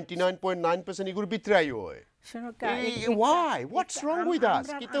 99.9% এগুলোর ভিতরে আই হয় why what's wrong with us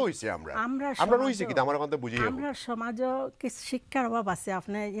কিতে হইছে আমরা রইছে কি আমার কথা বুঝিয়ে আমরা সমাজে কি শিক্ষার অভাব আছে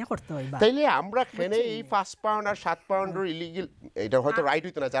আপনি করতে হইবা তাইলে আমরা কেন এই 5 পাউন্ড আর 7 পাউন্ডের ইলিগাল এটা হয়তো রাইট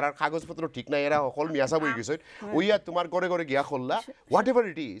হইতো না যারা কাগজপত্র ঠিক না এরা সকল মিয়াসা বই গেছে ওই আর তোমার ঘরে ঘরে গিয়া করলা what ever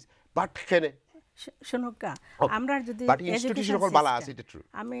it is but কেন শুনুকা আমরা যদি ইনস্টিটিউশন সকল বালা আছে এটা ট্রু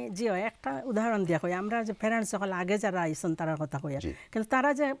আমি জি একটা উদাহরণ দিয়া কই আমরা যে প্যারেন্টস সকল আগে যারা আইছেন তার কথা কই কিন্তু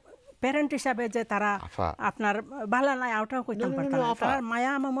তারা যে প্যারেন্ট হিসাবে যে তারা আপনার ভালো নাই আউটাও কইতাম পারতাম তার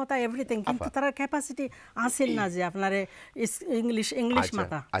মায়া মমতা এভরিথিং কিন্তু তার ক্যাপাসিটি আসিল না যে আপনার ইংলিশ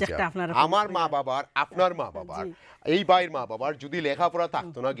মাথা যেটা আপনার আমার মা বাবার আপনার মা বাবার এই বাইর মা বাবার যদি লেখাপড়া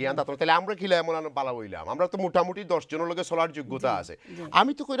থাকতো না জ্ঞান থাকতো তাহলে আমরা কি এমন বালা হইলাম আমরা তো মোটামুটি 10 জনের লগে চলার যোগ্যতা আছে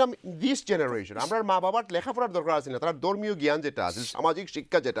আমি তো কইলাম দিস জেনারেশন আমরা মা বাবার লেখাপড়ার দরকার আছে না তার ধর্মীয় জ্ঞান যেটা আছে সামাজিক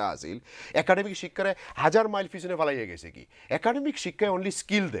শিক্ষা যেটা আছে একাডেমিক শিক্ষারে 1000 মাইল পিছনে ফেলাইয়া গেছে কি একাডেমিক শিক্ষায় অনলি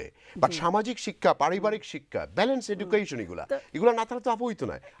স্কিল দেয় বাট সামাজিক শিক্ষা পারিবারিক শিক্ষা ব্যালেন্স এডুকেশন এগুলা না থাকলে তো আপু হইতো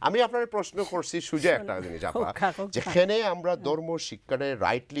না আমি আপনার প্রশ্ন করছি সুজা একটা জিনিস আপা যেখানে আমরা ধর্ম শিক্ষারে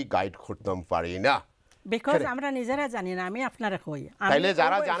রাইটলি গাইড করতাম পারি না বিকজ আমরা নিজেরা জানি না আমি আপনারে কই তাইলে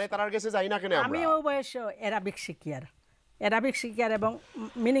যারা জানে তারার কাছে যাই না কেন আমরা আমি ওই বয়স অ্যারাবিক শিক্ষার এবং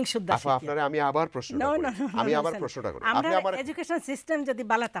মিনিং শুদ্ধ আপা আপনারে আমি আবার প্রশ্নটা করি আমি আবার প্রশ্নটা করি আপনি আমার এডুকেশন সিস্টেম যদি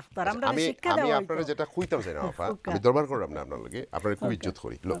ভালো থাকতো আমরা শিক্ষা দেওয়া আমি আপনারে যেটা কইতাম জানেন আপা আমি দরবার করলাম না আপনার লগে আপনারে খুব ইজ্জত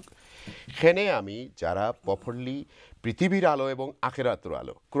করি লোক এখানে আমি যারা প্রপারলি পৃথিবীর আলো এবং আখিরাতের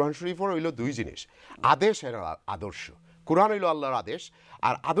আলো কোরআন শরীফের হইল দুই জিনিস আদেশ আর আদর্শ কোরআন হইল আল্লাহর আদেশ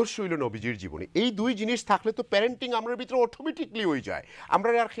আর আদর্শ হইল নবীজির জীবনী এই দুই জিনিস থাকলে তো প্যারেন্টিং আমার ভিতরে অটোমেটিকলি হয়ে যায় আমরা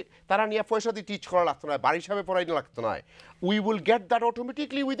আর তারা নিয়ে পয়সা দিয়ে টিচ করা লাগতো না বাড়ি হিসাবে পড়াইতে লাগতো না we will get that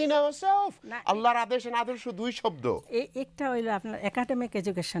automatically within ourself আল্লাহর আদেশ আর আদর্শ দুই শব্দ একটা হইল আপনার একাডেমিক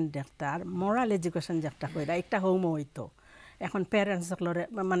এডুকেশন যেটা আর মোরাল এডুকেশন যেটা কইরা একটা হোম হইতো এখন প্যারেন্টস সকলরে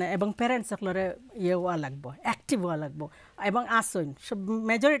মানে এবং প্যারেন্টস সকলরে ইয়ে হওয়া লাগবো অ্যাক্টিভ হওয়া লাগবো এবং আসইন সব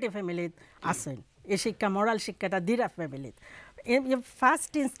মেজরিটি ফ্যামিলিত আসইন এই শিক্ষা মোরাল শিক্ষাটা দিরা ফ্যামিলিত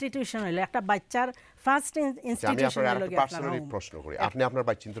ফার্স্ট ইনস্টিটিউশন হইলো একটা বাচ্চার ফার্স্ট ইনস্টিটিউশন হইলো পার্সোনালি প্রশ্ন করি আপনি আপনার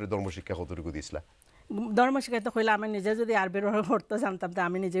বাচ্চাদের ধর্ম শিক্ষা কতটুকু দিছিলা ধর্ম শিক্ষা তো কইলে আমি নিজে যদি আরবির পড়তে জানতাম তো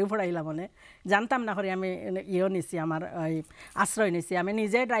আমি নিজেও পড়াইলাম মানে জানতাম না করে আমি ইয়েও নিছি আমার ওই আশ্রয় নিছি আমি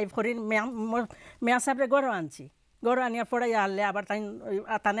নিজে ড্রাইভ করি মেয়া সাহেবরে গড়ও আনছি গড় আনিয়া পড়াই আনলে আবার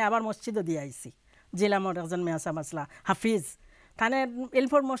তানে আবার মসজিদও দিয়ে আইছি জেলামর একজন মেয়া সাহেব আসলা হাফিজ তানে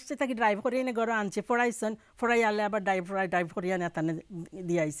এলফোর মসজিদ থেকে ড্রাইভ করি এনে গড় আনছি পড়াইছেন পড়াই আনলে আবার ড্রাইভ করি আনে তানে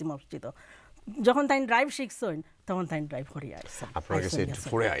দিয়ে আইছি মসজিদও যখন তাই ড্রাইভ শিখছেন তখন তাই ড্রাইভ করি আইছেন আপনার কাছে একটু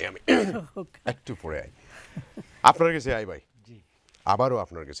পড়ে আই আমি একটু পড়ে আই আপনার কাছে আই ভাই আবারও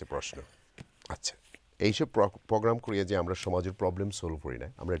আপনার কাছে প্রশ্ন আচ্ছা এইসব প্রোগ্রাম করিয়ে যে আমরা সমাজের প্রবলেম সলভ করি না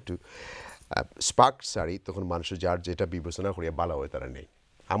আমরা একটু স্পার্ক সারি তখন মানুষ যার যেটা বিবেচনা করিয়া ভালো হয় তারা নেই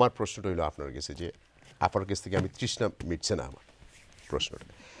আমার প্রশ্নটা হইল আপনার কাছে যে আপনার কাছ থেকে আমি তৃষ্ণা মিটছে না আমার প্রশ্নটা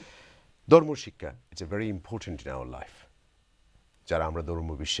ধর্ম শিক্ষা it's a very important in our life যারা আমরা ধর্ম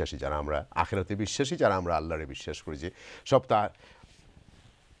বিশ্বাসী যারা আমরা আখিরাতে বিশ্বাসী যারা আমরা আল্লাহরে বিশ্বাস করি যে সব তা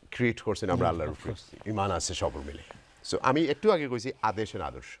ক্রিয়েট করছেন আমরা আল্লাহর উপরে ঈমান আছে সবর মিলে সো আমি একটু আগে কইছি আদেশের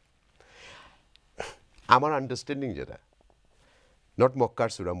আদর্শ আমার আন্ডারস্ট্যান্ডিং যেটা নট মক্কার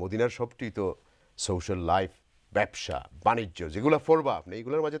সুরা মদিনার সবটি তো সোশ্যাল লাইফ ব্যবসা বাণিজ্য যেগুলো পড়বা আপনি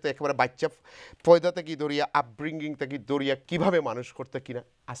এগুলোর মাঝে তো একেবারে বাচ্চা পয়দা থেকে দরিয়া আপব্রিঙ্গিং থেকে দরিয়া কিভাবে মানুষ করতে কিনা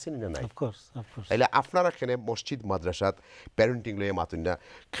আসেনি না নাই তাইলে আপনারা খেনে মসজিদ মাদ্রাসাত প্যারেন্টিং লইয়ে মাতুন না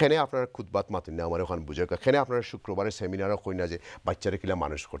খেনে আপনারা খুদবাত মাতুন না আমার ওখানে বুঝে খেনে আপনারা শুক্রবারে সেমিনারও কই না যে বাচ্চারা কিলা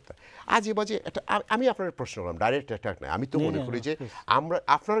মানুষ করতে আজে বাজে এটা আমি আপনার প্রশ্ন করলাম ডাইরেক্ট অ্যাটাক নাই আমি তো মনে করি যে আমরা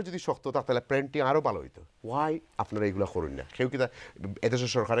আপনারা যদি শক্ত থাক তাহলে প্যারেন্টিং আরও ভালো হইতো ওয়াই আপনারা এগুলো করুন না কেউ কি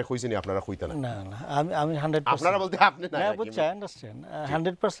এদেশের সরকারে কইছেনি আপনারা কইতে না না আমি 100% আপনারা বলতে আপনি না বুঝছি I understand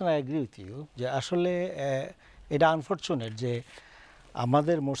 100% I agree with you যে আসলে এটা আনফরচুনেট যে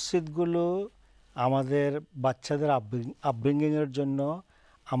আমাদের মসজিদগুলো আমাদের বাচ্চাদের আপব্রিঙ্গিংয়ের জন্য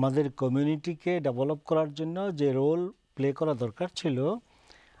আমাদের কমিউনিটিকে ডেভেলপ করার জন্য যে রোল প্লে করা দরকার ছিল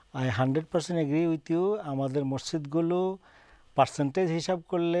আই 100% এগ্রি উইথ ইউ আমাদের মসজিদগুলো পার্সেন্টেজ হিসাব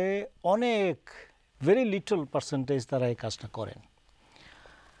করলে অনেক ভেরি লিটল পার্সেন্টেজ তারা এই কাজটা করেন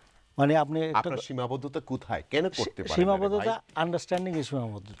মানে আপনি আপনার সীমাবদ্ধতা কোথায় কেন করতে পারেন সীমাবদ্ধতা আন্ডারস্ট্যান্ডিং এর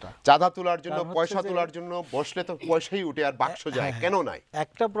সীমাবদ্ধতা চাঁদা তোলার জন্য পয়সা তোলার জন্য বসলে তো পয়সাই উঠে আর বাক্স যায় কেন নাই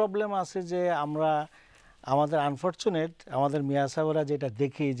একটা প্রবলেম আছে যে আমরা আমাদের আনফরচুনেট আমাদের মিয়া সাহেবরা যেটা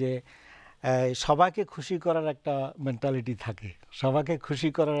দেখি যে সবাইকে খুশি করার একটা মেন্টালিটি থাকে সবাইকে খুশি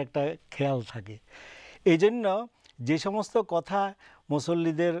করার একটা খেয়াল থাকে এই জন্য যে সমস্ত কথা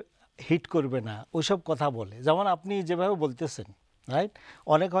মুসল্লিদের হিট করবে না ওইসব কথা বলে যেমন আপনি যেভাবে বলতেছেন রাইট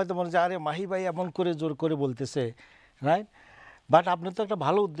অনেক হয়তো মনে হয় আরে মাহি ভাই এমন করে জোর করে বলতেছে রাইট বাট আপনি তো একটা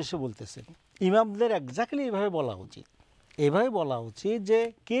ভালো উদ্দেশ্যে বলতেছেন ইমামদের এক্স্যাক্টলি এইভাবে বলা উচিত এইভাবে বলা উচিত যে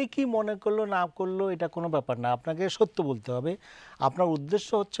কে কি মনে করলো না করলো এটা কোনো ব্যাপার না আপনাকে সত্য বলতে হবে আপনার উদ্দেশ্য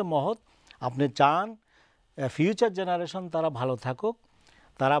হচ্ছে মহৎ আপনি চান ফিউচার জেনারেশন তারা ভালো থাকুক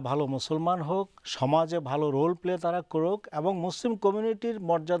তারা ভালো মুসলমান হোক সমাজে ভালো রোল প্লে তারা করুক এবং মুসলিম কমিউনিটির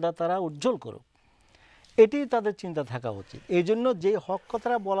মর্যাদা তারা উজ্জ্বল করুক এটি তাদের চিন্তা থাকা উচিত এই জন্য যে হক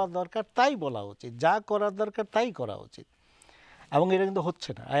কথাটা বলা দরকার তাই বলা উচিত যা করার দরকার তাই করা উচিত এবং এটা কিন্তু হচ্ছে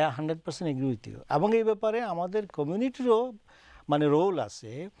না আই 100% এগ্রি উইথ ইউ এবং এই ব্যাপারে আমাদের কমিউনিটিরও মানে রোল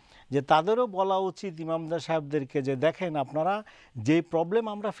আছে যে তাদেরও বলা উচিত ইমামদার সাহেবদেরকে যে দেখেন আপনারা যে প্রবলেম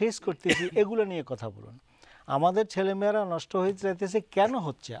আমরা ফেস করতেছি এগুলো নিয়ে কথা বলুন আমাদের ছেলেমেয়েরা নষ্ট হয়ে যাইতেছে কেন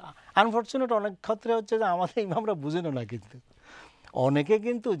হচ্ছে আনফরচুনেট অনেক ক্ষেত্রে হচ্ছে যে আমাদের ইমামরা বুঝেনও না কিন্তু অনেকে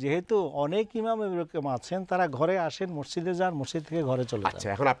কিন্তু যেহেতু অনেক ইমাম এরকম আছেন তারা ঘরে আসেন মসজিদে যান মসজিদ থেকে ঘরে চলে যান আচ্ছা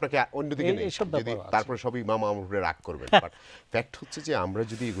এখন আপনাকে অন্যদিকে যদি তারপরে সব ইমাম আমার উপরে রাগ করবেন বাট ফ্যাক্ট হচ্ছে যে আমরা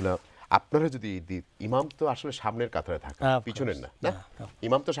যদি এগুলা আপনারা যদি ইমাম তো আসলে সামনের কাতারে থাকে পিছনের না না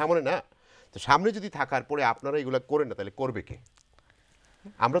ইমাম তো সামনে না তো সামনে যদি থাকার পরে আপনারা এগুলা করেন না তাহলে করবে কে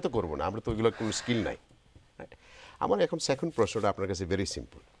আমরা তো করবো না আমরা তো এগুলো কোনো স্কিল নাই আমার এখন সেকেন্ড প্রশ্নটা আপনার কাছে ভেরি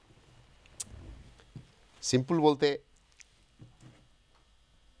সিম্পল বলতে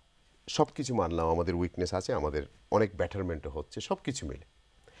সব কিছু মানলাম আমাদের উইকনেস আছে আমাদের অনেক ব্যাটারমেন্টও হচ্ছে সব কিছু মিলে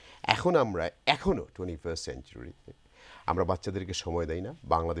এখন আমরা এখনও 21st সেঞ্চুরিতে আমরা বাচ্চাদেরকে সময় দেই না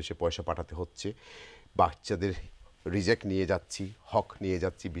বাংলাদেশে পয়সা পাঠাতে হচ্ছে বাচ্চাদের রিজেক্ট নিয়ে যাচ্ছি হক নিয়ে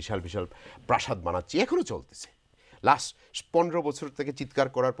যাচ্ছি বিশাল বিশাল প্রাসাদ বানাচ্ছি এখনও চলতেছে লাস্ট 15 বছর থেকে চিৎকার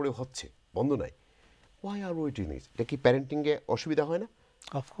করার পরে হচ্ছে বন্ধ নাই ওয়াই আর ওয়েটিং এটা কি প্যারেন্টিংয়ে অসুবিধা হয় না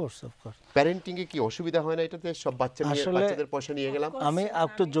অফকোর্স প্যারেন্টিং এ কি অসুবিধা হয় না এটাতে সব বাচ্চাদের পয়সা নিয়ে গেলাম আমি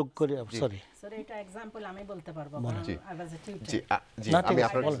একটু যোগ করি সরি স্যার এটা एग्जांपल আমি বলতে পারবো G I was a teacher জি আমি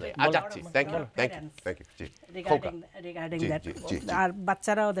আপনার যাচ্ছি thank you G regarding that আর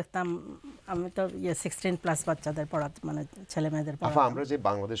বাচ্চারাও দেখতাম আমি তো 16 প্লাস বাচ্চাদের পড়া মানে ছেলে মেয়েদের পড়া আমরা যে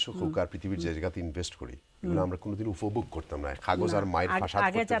বাংলাদেশ হোক আর পৃথিবীর যে জায়গাতে ইনভেস্ট করি এগুলো আমরা কোনোদিন উপভোগ করতাম না কাগজ আর মাইর ফাঁসাদ করতে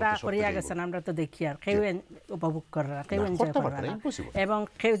আগে যারা করিয়া গেছেন আমরা তো দেখি আর কেউ উপভোগ করে কেউ এনজয় করে এবং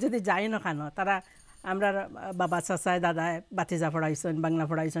কেউ যদি যায় না কেন তারা আমরা বাবা চাচা দাদা বাতিজা পড়াইছেন বাংলা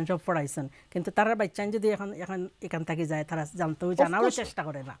পড়াইছেন সব পড়াইছেন কিন্তু তারা বাচ্চা যদি এখন এখান থেকে যায় তারা জানারও চেষ্টা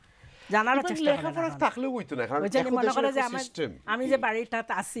করে না জানারও চেষ্টা করে না থাকলেও হইতো না কারণ এখন মনে করে যে আমি যে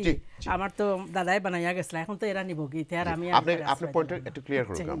বাড়িটাতে আছি আমার তো দাদাই বানাইয়া গেছিল এখন তো এরা নিব কি আর আমি আপনি পয়েন্টটা একটু ক্লিয়ার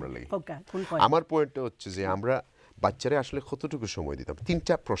করুন আমরা লাগি আমার পয়েন্টটা হচ্ছে যে আমরা বাচ্চারা আসলে কতটুকু সময় দিতাম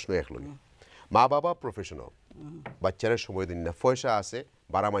তিনটা প্রশ্ন একলগে মা বাবা প্রফেশনাল বাচ্চারা সময় দিন না পয়সা আছে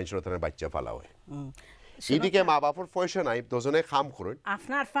 12 মাইনসের তার বাচ্চা ফালা হয় এদিকে মা বাবার পয়সা নাই দুজনে কাম করেন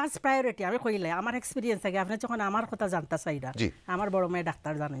আপনার ফার্স্ট প্রায়োরিটি আমি কইলে আমার এক্সপেরিয়েন্স থেকে আপনি যখন আমার কথা জানতে চাইরা আমার বড় মেয়ে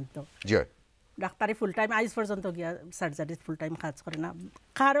ডাক্তার জানেন তো জি ডাক্তারি ফুল টাইম আইজ পর্যন্ত গিয়া সার্জারি ফুল টাইম কাজ করে না,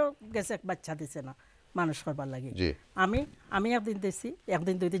 কারো গেছে বাচ্চা দিছে না মানুষ করবার লাগে। আমি একদিন দিছি,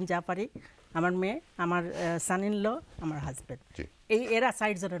 একদিন 2 দিন যা পারি, আমার মেয়ে, আমার সান ইন ল, আমার হাজবেন্ড, এরা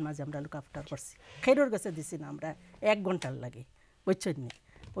 60 জনের মাঝে আমরা লুক আফটার করছি। খেরোর কাছে দিছি না আমরা 1 ঘন্টার লাগে, বুঝছেন নি?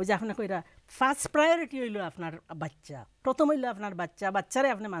 ওই যে আপনাকে ওইটা ফার্স্ট প্রায়োরিটি হইল আপনার বাচ্চা, প্রথম হইল আপনার বাচ্চা, বাচ্চারে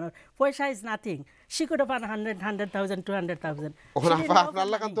আপনি মানুষ, পয়সা is nothing, she could have 100,000 200,000। আপনার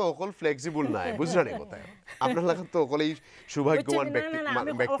লাগান তো অকল ফ্লেক্সিবল নাই, বুঝলেন এই কথা? আপনার লাগান তো অকল এই সৌভাগ্যবান ব্যক্তি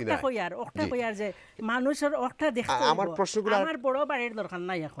না। ওটা কইয়ার যে মানুষের ওটা দেখতে আমার প্রশ্নগুলো, আমার বড় বাড়ির দরকার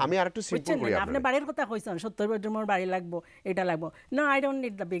নাই এখন। আমি আরেকটু সিম্পল করি, আপনি বাড়ির কথা কইছেন 70 বেডরুমের বাড়ি লাগবো, এটা লাগবো। No, I don't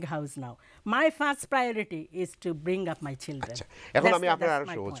need the big house now. My first priority is to bring up my children. এখন আমি আপনার আরো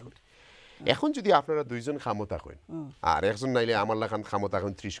সহজ করি। এখন যদি আপনারা 2 জন ক্ষমতা করেন আর একজন নাইলে আমার লাগান ক্ষমতা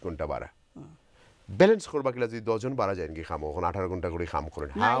এখন 30 ঘন্টা বাড়া, ব্যালেন্স করবা কিলা যদি 10 জন বাড়া যায় কি খামো, এখন 18 ঘন্টা করে কাম করেন।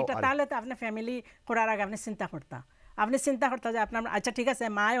 তাহলে তো আপনি ফ্যামিলি করার আগে আপনি চিন্তা করতা যে আপনার আচ্ছা ঠিক আছে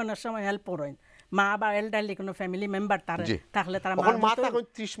মা অনেক সময় হেল্প করেন, মা বা এল্ডারলি কোনো ফ্যামিলি মেম্বার থাকলে তারা মার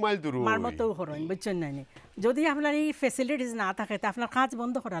 30 মাইল দূর মার মতো করেন, বুঝছেন না? যদি আপনার এই ফ্যাসিলিটিস না থাকে তা আপনার কাজ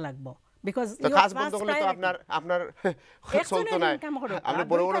বন্ধ করা লাগবে। কাজ বন্ধ করলে তো আপনার চলতো না, আপনি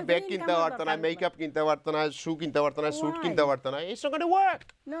বড় বড় ব্যাগ কিনতে পারতো না, মেকআপ কিনতে পারতো না, শু কিনতে পারতো না, স্যুট কিনতে পারতো না। It's not gonna work.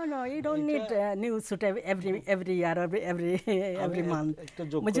 No, you don't need new sweet every year or every month.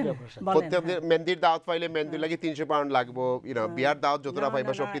 প্রত্যেক মেহেন্দির দাওয়াত পাইলে মেহেন্দি লাগি 300 পাউন্ড লাগবে, বিয়ার দাওয়াত যতটা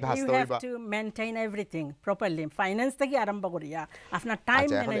পাইবা সবটি ধাস্তা হইবা। You have to maintain everything properly, finance থেকে আরম্ভ করিয়া আপনার টাইম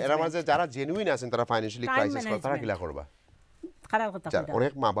ম্যানেজমেন্ট। এর মাঝে যারা জেনুইন আছেন, তারা ফাইনান্সিয়ালি ক্রাইসিস করে, তারা কিলা করবা?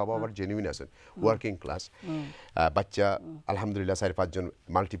 অনেক মা বাবা আবার জেনুইন আছেন, ওয়ার্কিং ক্লাস, বাচ্চা আলহামদুলিল্লাহ 4-5 জন,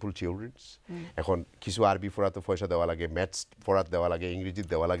 মাল্টিপল চিলড্রেন্স। এখন কিছু আরবি পড়াতে পয়সা দেওয়া লাগে, ম্যাথস পড়াতে দেওয়া লাগে, ইংরেজি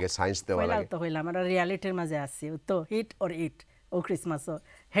দেওয়া লাগে, সায়েন্স দেওয়া লাগে। তো হইলাম আমরা রিয়ালিটির মাঝে আছি তো, হিট অর ইট ও ক্রিসমাসও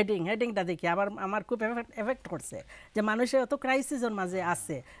হেডিংটা দেখি আমার খুব এফেক্ট করছে যে মানুষের অত ক্রাইসিসের মাঝে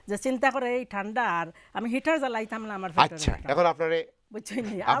আছে যে চিন্তা করে এই ঠান্ডা আর আমি হিটার জ্বালাইতাম না আমার। আচ্ছা, এখন আপনারে বুঝছেন,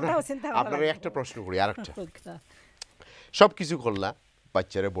 আমরাও চিন্তা করি। আপনারে একটা প্রশ্ন করি, আরেকটা। সব কিছু করলা,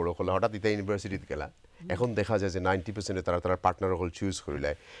 বাচ্চারে বড় করলা, হঠাৎ ইতা ইউনিভার্সিটিতে গেলা, এখন দেখা যায় যে 90% তারা পার্টনার হল চুজ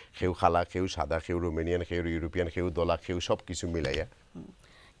করিলে, কেউ খালা, কেউ সাদা, কেউ রোমেনিয়ান, কেউ ইউরোপিয়ান, কেউ দলা, কেউ সব কিছু মিলাইয়া।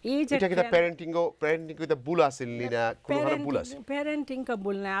 এটা কি প্যারেন্টিং এটা ভুল আছে না? কোনখানে ভুল আছে? প্যারেন্টিং কা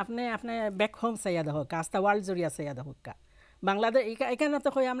ভুল না, আপনি ব্যাক হোম সাইয়া দেখো, কাস্তা ওয়ার্ল্ড জুড়িয়া সাইয়া দেখো, বাংলাদেশ এখানে তো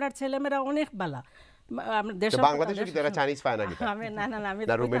কই আমরা ছেলেমেয়েরা অনেক বালা। বাংলাদেশে কি তারা চাইনিজ পায় না? আমি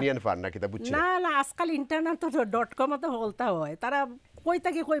না রোমানিয়ান পান না, কিতা বুঝছি না আজকাল ইন্টারনেট তো .com তো হলতা হয়, তারা কই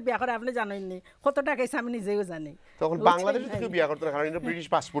থেকে কই বিয়া করে আপনি জানেন নি, কত টাকা আমি নিজেও জানি। তখন বাংলাদেশে থেকে বিয়া করতে না, কারণ এটা ব্রিটিশ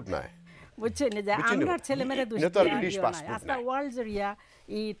পাসপোর্ট না, বুঝছেন যে আমরা ছেলেমেয়েরা আজকাল ওয়ার্ল্ড জুড়িয়া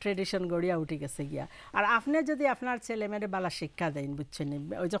এই ট্রেডিশন গড়িয়া উঠে গেছে গিয়া। আর আপনি যদি আপনার ছেলেমেয়েরে বালা শিক্ষা দেন, বুঝছেন,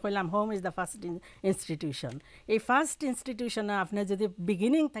 ওই যে কইলাম home is the first institution, এই ফার্স্ট ইনস্টিটিউশনে আপনি যদি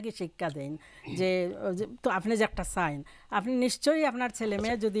বিগিনিং থেকে শিক্ষা দেন যে তো আপনি যে একটা সাইন, আপনি নিশ্চয়ই আপনার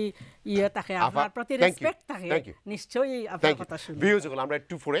ছেলেমেয়ে যদি ইয়ে থাকে, আপনার প্রতি রেসপেক্ট থাকে, নিশ্চয়ই আপনার কথা শুনবে। আমরা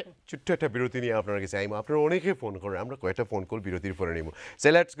একটু পরে ছোট্ট একটা বিরতি নিয়ে আপনার কাছে আইমো। আপনারা অনেকে ফোন করেন, আমরা কয়েকটা ফোন কল বিরতির পরে নিব। So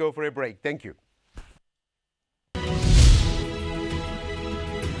let's go for a break. Thank you.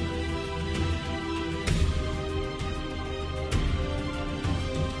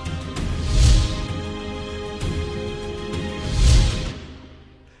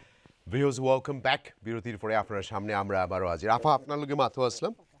 Viewers, welcome back. বিরতির পরে আপনার সামনে আমরা আবারও হাজির। আপা, আপনার লগে মাথা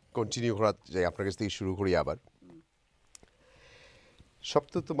আসলাম, কন্টিনিউ করা যায়, আপনার কাছ থেকে শুরু করি আবার। সব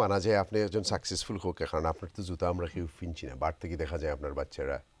তো মানা যায় আপনি একজন সাকসেসফুল হোক, কারণ আপনার তো জুতা আমরা কেউ ফিনছি না। বার থেকে দেখা যায় আপনার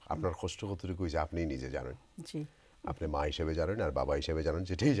বাচ্চারা, আপনার কষ্ট কতটুকু হয়েছে আপনি নিজে জানেন, আপনি মা হিসেবে জানেন আর বাবা হিসেবে জানেন,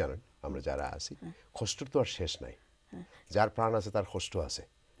 যেটাই জানেন, আমরা যারা আছি, কষ্টর তো আর শেষ নাই। যার প্রাণ আছে তার কষ্ট আছে,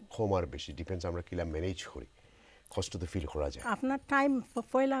 কম আর বেশি ডিপেন্ডস আমরা কিলা ম্যানেজ করি, কষ্ট তো ফিল করা যায়। আপনার টাইম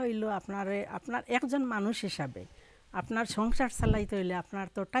পয়লা হইল আপনার একজন মানুষ হিসাবে আপনার সংসার চালাইতে হইলে আপনার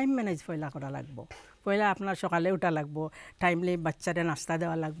তো টাইম ম্যানেজ পয়লা করা লাগবো। পয়লা আপনার সকালে উঠা লাগবো, টাইমলি বাচ্চারা নাস্তা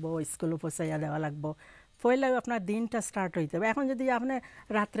দেওয়া লাগবো, স্কুলে পৌঁছাইয়া দেওয়া লাগবো, পয়লাও আপনার দিনটা স্টার্ট হইতে হবে। এখন যদি আপনি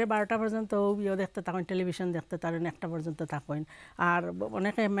রাত্রে 12টা পর্যন্ত ইয়ে দেখতে থাকেন, টেলিভিশন দেখতে পারেন, 1টা পর্যন্ত থাকেন, আর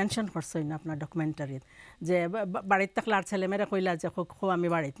অনেকে মেনশন করছেন আপনার ডকুমেন্টারিত যে বাড়িতে থাকলে আর ছেলেমেয়েরা কইলা যে খো আমি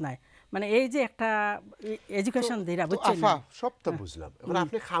বাড়িতে নাই, মানে এই যে একটা এডুকেশন দিরা, বুঝছেন? সব তো বুঝলাম। এখন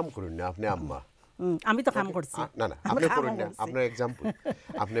আপনি কাম করুন না, আপনি আম্মা, আমি তো কাম করছি না, আপনি করুন না, আপনার एग्जांपल,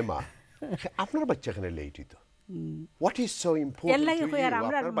 আপনি মা, আপনার বাচ্চা এখানে লেট হইতো, what is so important to you?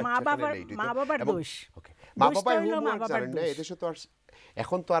 আপনার মা বাবার দোষ। ওকে, মা বাবা হোমওয়ার্ক জানেন না এদেশে তো আর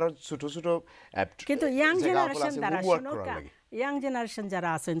এখন তো আর ছোট ছোট কিন্তু ইয়াং জেনারেশন দ্বারা ইয়াং জেনারেশন যারা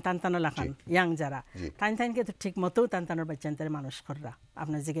আছেন তানতানো লাখান ইয়াং যারা তানতানকে তো ঠিক মতো তানতানোর বাচ্চাদের মানুষ কররা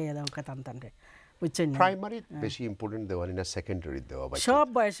আপনার জিগাইয়া দাও কা তানতানরে বুঝছেন না প্রাইমারি বেশি ইম্পর্টেন্ট দেওয়া না সেকেন্ডারি দেওয়া সব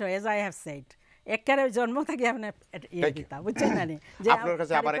বয়স এজ আই হ্যাভ সেড একবারে জন্ম থেকে আপনি ইয়ে দিতা বুঝছেন না যে আপনার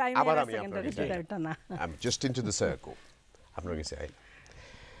কাছে আবার আমি আপনার জাস্ট ইনটু দ্য সার্কেল আপনার কাছে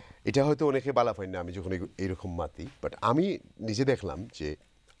এটা হয়তো অনেকে বালা পাই না আমি যখন এইরকম মাতি বাট আমি নিজে দেখলাম যে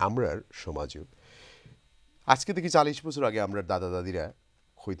আমরার সমাজে আজকে থেকে 40 বছর আগে আমরা দাদা দাদিরা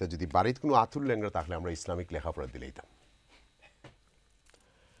হইতা যদি বাড়িতে কোনো আতুর ল্যাংরা থাকলে আমরা ইসলামিক লেখাপড়া দিলেইতাম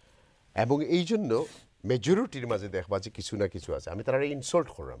এবং এই জন্য মেজরিটির মাঝে দেখবা যে কিছু না কিছু আছে আমি তারা ইনসাল্ট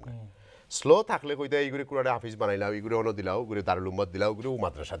করলাম না স্লো থাকলে কইতা এইগুলো কোরআনে হাফিজ বানাইলাম এইগুলো অন্য দিলাও ওগুলো দারুল উম্মত দিলাও ওগুলো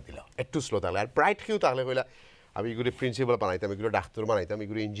মাদ্রাসাত দিলাও একটু স্লো থাকলে আর ব্রাইট কেউ থাকলে কইলা আমি এগুলো প্রিন্সিপাল বানাইতাম এগুলো ডাক্তার বানাইতাম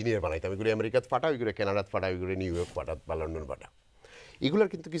এগুলো ইঞ্জিনিয়ার বানাইতাম এগুলো আমেরিকাত পাঠাও এগুলো কানাডাত পাঠাও এগুলো নিউ ইয়র্ক পাঠাও বা লন্ডন পাঠাও এগুলোর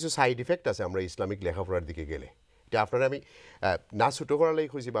কিন্তু কিছু সাইড ইফেক্ট আছে আমরা ইসলামিক লেখাপড়ার দিকে গেলে এটা আপনারা আমি না ছোটো করার লাগি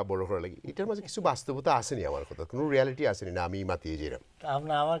খুঁজি বা বড় করার লাগি এটার মাঝে কিছু বাস্তবতা আসেনি আমার কথা কোনো রিয়ালিটি আসেনি না আমি মাতিয়ে যেরাম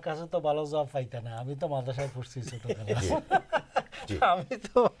আপনার আমার কাছে তো ভালো জব পাইতা না আমি তো মাদ্রাসায় পড়ছি ছোটবেলায় আমি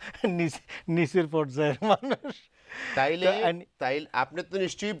তো নিচের পর্যায়ের মানুষ তাইলে আপনি তো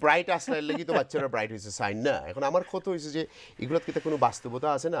নিশ্চয়ই ব্রাইট আসলে লাগি তো বাচ্চারা ব্রাইট হয়েছে সাইন না এখন আমার কত হয়েছে যে এগুলোর কিন্তু কোনো বাস্তবতা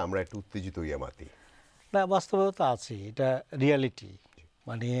আছে না আমরা একটু উত্তেজিত হইয়া মাতি না বাস্তবতা আছে এটা রিয়ালিটি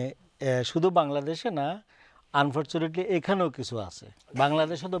মানে শুধু বাংলাদেশে না আনফর্চুনেটলি এখানেও কিছু আছে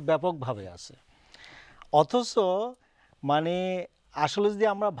বাংলাদেশে তো ব্যাপকভাবে আছে অথচ মানে আসলে যদি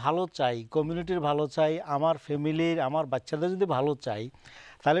আমরা ভালো চাই কমিউনিটির ভালো চাই আমার ফ্যামিলির আমার বাচ্চাদের যদি ভালো চাই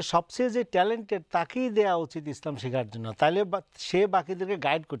তাহলে সবচেয়ে যে ট্যালেন্টেড তাকেই দেওয়া উচিত ইসলাম শেখার জন্য তাহলে সে বাকিদেরকে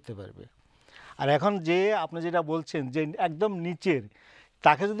গাইড করতে পারবে আর এখন যে আপনি যেটা বলছেন যে একদম নিচের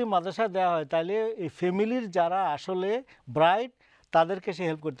তাকে যদি মাদ্রাসা দেওয়া হয় তাহলে এই ফ্যামিলির যারা আসলে ব্রাইট তাদেরকে সে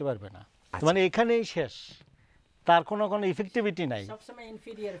হেল্প করতে পারবে না মানে এখানেই শেষ তার কোনো ইফেক্টিভিটি নাই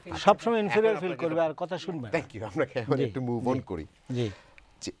সবসময় ইনফেরিয়র ফিল করবে আর কথা শুনবে থ্যাংক ইউ আমরা এখন একটু মুভ অন করি জি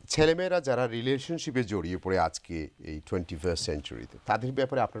ছেলেমেয়েরা যারা রিলেশনশিপে জড়িয়ে পড়ে আজকে এই 21st সেঞ্চুরিতে তাদের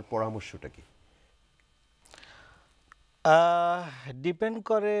ব্যাপারে আপনার পরামর্শটা কি ডিপেন্ড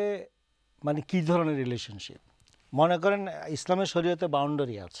করে মানে কি ধরনের রিলেশনশিপ মনে করেন ইসলামের শরীয়তে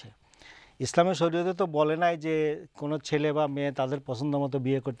বাউন্ডারি আছে ইসলামের শরীয়তে তো বলে নাই যে কোনো ছেলে বা মেয়ে তাদের পছন্দ মতো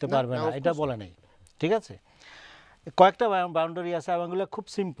বিয়ে করতে পারবে না এটা বলে নাই ঠিক আছে কয়েকটা বাউন্ডারি আছে এবং এগুলো খুব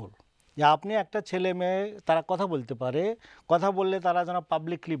সিম্পল যে আপনি একটা ছেলে মেয়ে তারা কথা বলতে পারে কথা বললে তারা যেন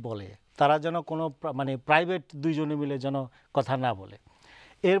পাবলিকলি বলে তারা যেন কোনো মানে প্রাইভেট দুইজনে মিলে যেন কথা না বলে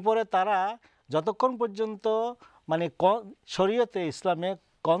এরপরে তারা যতক্ষণ পর্যন্ত মানে শরীয়তে ইসলামে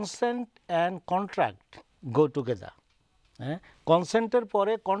consent and contract go together হ্যাঁ কনসেন্টের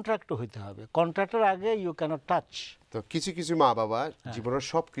পরে কন্ট্রাক্টও হইতে হবে কন্ট্রাক্টের আগে ইউ ক্যানট টাচ তো কিছু কিছু মা বাবা জীবনের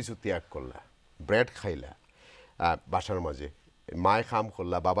সব কিছু ত্যাগ করলা ব্রেড খাইলা বাসার মাঝে মায়ে কাম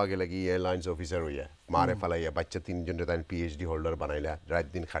করলা বাবা গেলে গিয়ে এয়ারলাইন্স অফিসার হইয়া মারে ফালাইয়া বাচ্চা তিনজনের তাই পিএইচডি হোল্ডার বানাইলা রাত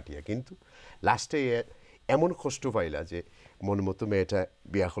দিন খাটিয়া কিন্তু লাস্টে এমন কষ্ট পাইলা যে মন মতো মেয়েটা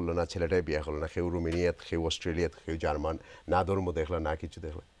বিয়া করলো না ছেলেটাই বিয়া করলো না কেউ রোমেনিয়াত কেউ অস্ট্রেলিয়াত কেউ জার্মান না ধর্ম দেখলা না কিছু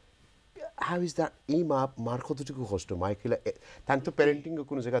দেখলা হাউ ইজ দ্যাট এই মার কতটুকু কষ্ট মাইকেলা তাই তো প্যারেন্টিংও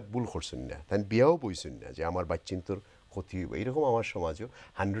কোনো জায়গায় ভুল করছেন না তাই বিয়াও বইছেন না যে আমার বাচ্চিন্তর ক্ষতি হইব এইরকম আমার সমাজেও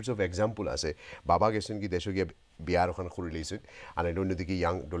হান্ড্রেডস অফ এক্সাম্পল আছে বাবা গেছেন কি দেশে গিয়ে বিয়ার ওখানে করে লিয়েছেন আর অন্যদিকে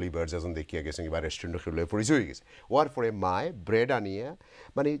ইয়াং ডলি বার্ডস এখন দেখিয়া গেছেন বা রেস্টুরেন্টে খেলে পরিচয় হয়ে গেছে ওয়ার পরে মায়ে ব্রেড আনিয়া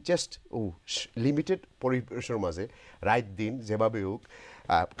মানে জাস্ট লিমিটেড পরিবেশের মাঝে রাত দিন যেভাবে হোক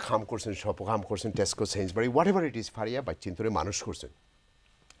কাম করছেন সব কাম করছেন Tesco সেন্সবাড়ি what ever it is Faria বাচ্চিন্তরে মানুষ করছেন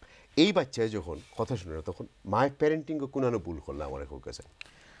এই বাচ্চায় যখন কথা শুনে না তখন মায়ের প্যারেন্টিংও কোনো ভুল করলে আমার এখন কাছে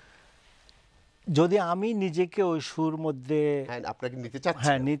যদি আমি নিজেকে ওই সুর মধ্যে আপনাকে নিতে চাচ্ছি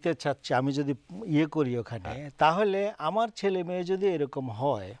নিতে চাচ্ছি আমি যদি ইয়ে করি ওখানে তাহলে আমার ছেলে মেয়ে যদি এরকম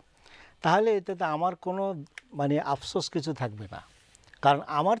হয় তাহলে এতে তো আমার কোনো মানে আফসোস কিছু থাকবে না কারণ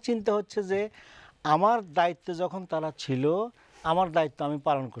আমার চিন্তা হচ্ছে যে আমার দায়িত্ব যখন তারা ছিল আমার দায়িত্ব আমি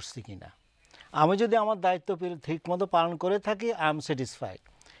পালন করছি কিনা আমি যদি আমার দায়িত্ব ঠিকমতো পালন করে থাকি আই এম স্যাটিসফাইড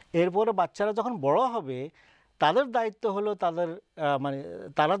এরপরে বাচ্চারা যখন বড় হবে তাদের দায়িত্ব হলো তাদের মানে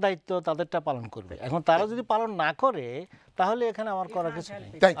তারা দায়িত্ব তাদেরটা পালন করবে এখন তারা যদি পালন না করে তাহলে এখানে আমার করার কিছু নেই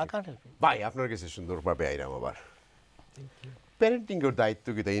ভাই আপনার কাছে সুন্দরভাবে আইরাম আবার প্যারেন্টিংয়ের দায়িত্ব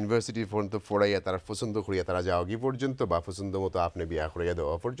কি তাই ইউনিভার্সিটি পর্যন্ত পড়াইয়া তারা পছন্দ করিয়া তারা যাওয়া কি পর্যন্ত বা পছন্দ মতো আপনি বিয়া করিয়া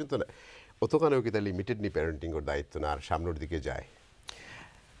দেওয়া পর্যন্ত না অতখানেও কি তাই লিমিটেড নি প্যারেন্টিংয়ের দায়িত্ব না আর সামনের দিকে যায়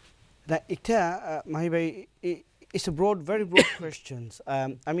এটা মাহি ভাই It's a very broad questions.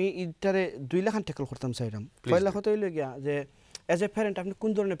 আমি ইটারে 2 লাখ ট্যাকল করতাম চাইরাম 1 লাখ হইল গিয়া যে এজ এ প্যারেন্ট আপনি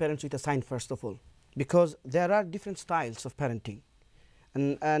কোন ধরনের প্যারেন্টস হইতা sign first of all because there are different styles of parenting.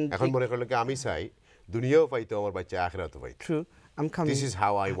 And এখন মনে করলে কি আমি চাই দুনিয়াও পাইতো আমার বাচ্চা আখিরাতও পাইতো। True. I'm coming. This is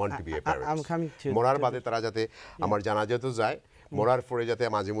how I want to be a parent. I'm coming to মরার বাদে তারা যাতে আমার জানাজাতেও যায়, মরার পরে যাতে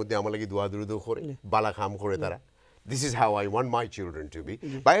মাঝে মধ্যে আমার লাগি দোয়া দুরুদ করে, বালা কাম করে তারা। This is how I want my children to be.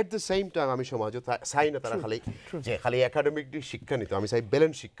 But at the same time আমি সমাজও চাই না তারা খালি একাডেমিক শিক্ষা নিত, আমি চাই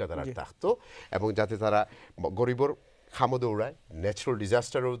ব্যালেন্স শিক্ষা তারা থাকতো এবং যাতে তারা গরিবর খামো দৌড়ায়, ন্যাচারাল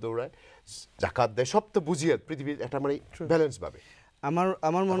ডিজাস্টারও দৌড়ায়, জাকাত দেয়, সব তো বুঝিয়ে পৃথিবীর একটা মানে ব্যালেন্স পাবে।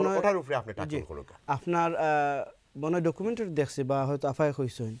 আমার মনে হয় ওটার উপরে আপনি টাকা করুন। আপনার মনে ডকুমেন্টারি দেখছি বা হয়তো আফাই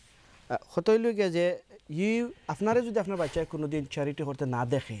কইছেন হতইল গিয়ে যে আপনারা যদি আপনার বাচ্চায় কোনোদিন চ্যারিটি করতে না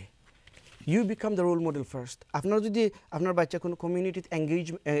দেখে, you become the role model first. আপনারা যদি আপনার বাচ্চা কোনো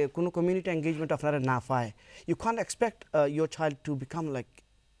কমিউনিটি এঙ্গেজমেন্ট আপনারা না পায়, you can't expect your child to become like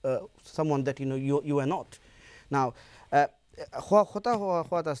someone that you are not. Now কথা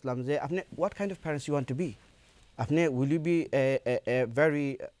আসলাম যে আপনি what kind of parents you want to be. আপনি will you be a very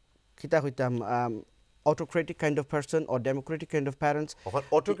কিতা হইতাম autocratic kind of person or democratic kind of parents?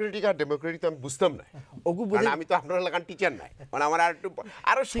 autocratic R democratic তো আমি বুঝতাম না, আমি তো আপনার লাগান টিচার নাই, মানে আমার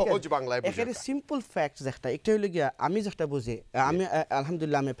আরো সহজ বাংলায় বুঝাই। এখানে সিম্পল ফ্যাক্টস একটা হইল গিয়া আমি যেটা বুঝি, আমি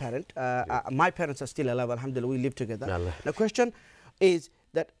আলহামদুলিল্লাহ আমি parent, my parents are still alive, alhamdulillah, we live together. The question is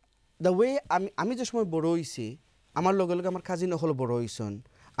that the way আমি যে সময় বড় হইছি, আমার লগে লগে আমার কাজিন হলো বড় হইছন,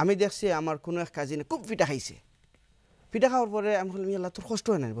 আমি দেখছি আমার কোনো এক কাজিনে খুব পিঠা খাইছে, পিঠা খাওয়ার পরে আমি বললাম ইয়াল্লাহ তোর কষ্ট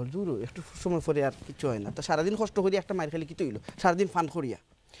হয় না, বল দূর একটু সময় পরে আর কিছু হয় না, তো সারাদিন কষ্ট করি একটা মায়ের খালি কিছু হইলো, সারাদিন ফান করিয়া।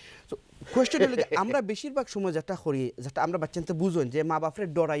 তো কোয়েশ্চেন হলো আমরা বেশিরভাগ সময় যেটা করি, যেটা আমরা বাচ্চাতে বুঝুন যে মা বাপরে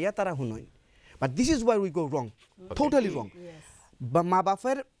ডরাইয়া তারা শুনইন, but this is war we go wrong, totally রং। বা মা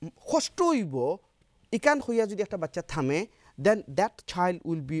বাপের কষ্ট হইব ইকান হইয়া যদি একটা বাচ্চা থামে, দেন that child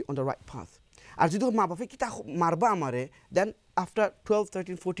will be on the right path. আর যদি মা বাপে কিতা মারবা আমারে, then after 12,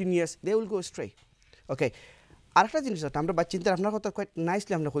 13, 14 years they will go স্ট্রে। ওকে, আরেকটা জিনিস আছে আমরা বাচ্চিন্তা আপনার কথা কোয়াইট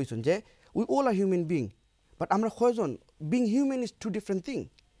নাইসলি আমরা কইছেন যে we all R human being, but আমরা কয়জন being human is two different thing.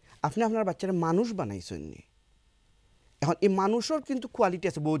 আপনি আপনার বাচ্চারা মানুষ বানাইছেন নি, এখন এই মানুষের কিন্তু কোয়ালিটি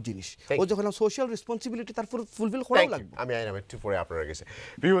আছে বহুত জিনিস, ও যখন সোশ্যাল রেসপন্সিবিলিটি তার ফুলফিল করাও লাগবে। আমি আইনাম একটু পরে আপনার কাছে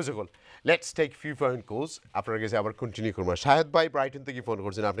ভিউয়ার্স সকল let's take few point course, আপনার কাছে আবার কন্টিনিউ করবো। শাহেদ ভাই ব্রাইটন থেকে ফোন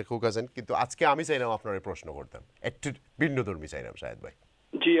করছেন, আপনি খুব আছেন, কিন্তু আজকে আমি চাইলাম আপনার প্রশ্ন করতাম একটু ভিন্নধর্মী চাইলাম। শাহেদ ভাই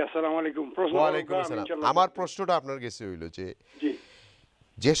জি আসসালামু আলাইকুম। ওয়ালাইকুম আসসালাম। আমার প্রশ্নটা আপনার কাছে হইল যে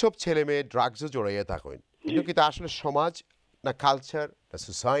যেসব ছেলে মেয়ে ড্রাগসে জড়াইয়া থাকেন, কিন্তু কি তা আসলে সমাজ না কালচার না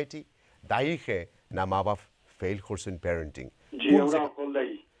সোসাইটি দায়ী খেয়ে না মা বাপ ফেল করছেন প্যারেন্টিং? জি আমরা সকল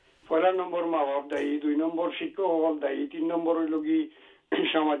দায়ী। পয়লা নম্বর মা বাপ দায়ী, 2 নম্বর শিক্ষক সকল দায়ী, 3 নম্বর হইল কি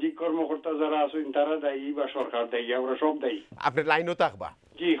সামাজিক কর্মকর্তা যারা আছেন তারা দায়ী বা সরকার দায়ী, আমরা সব দায়ী। আপনি লাইনও থাকবা?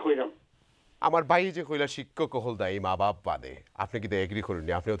 জি কইরাম। আমার ভাই যে কইলা শিক্ষক হল দায়ী মা বাপ বাদে, আপনি কি এগ্রি করেন?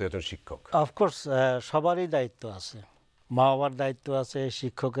 আপনিও তো একজন শিক্ষক। অফকোর্স সবারই দায়িত্ব আছে, মা বাবার দায়িত্ব আছে,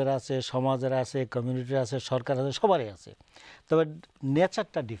 শিক্ষকের আছে, সমাজের আছে, কমিউনিটির আছে, সরকার আছে, সবারই আছে, তবে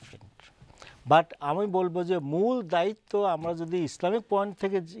নেচারটা ডিফারেন্ট। বাট আমি বলবো যে মূল দায়িত্ব আমরা যদি ইসলামিক পয়েন্ট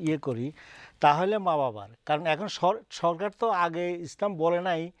থেকে ইয়ে করি তাহলে মা বাবার, কারণ এখন সরকার তো আগে ইসলাম বলে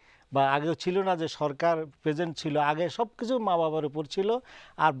নাই বা আগেও ছিল না যে সরকার প্রেজেন্ট ছিল, আগে সব কিছু মা বাবার উপর ছিল,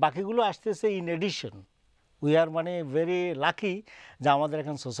 আর বাকিগুলো আসতেছে ইন এডিশন। উই আর মানে ভেরি লাকি যে আমাদের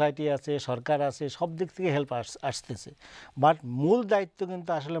এখন সোসাইটি আছে, সরকার আছে, সব দিক থেকে হেল্প আসতেছে, বাট মূল দায়িত্ব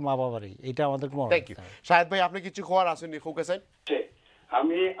কিন্তু আসলে মা বাবারই, এটা আমাদের মনে হয়। শাহেদ ভাই আপনি কিছু খোয়ার আসেননি খোকাছেন?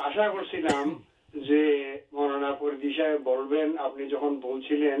 আমি আশা করছিলাম যে মৌলানা ফরিদী সাহেব বলবেন, আপনি যখন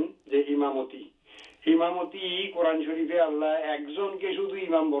বলছিলেন যে ইমামতি কোরআন শরীফে আল্লাহ একজনকে শুধু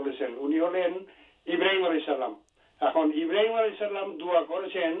ইমাম বলেছেন, উনি হলেন ইব্রাহিম আলাইহিস সালাম। এখন ইব্রাহিম আলাইহিস সালাম দোয়া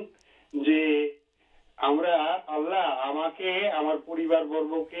করেছেন যে আমরা আল্লাহ আমাকে আমার পরিবার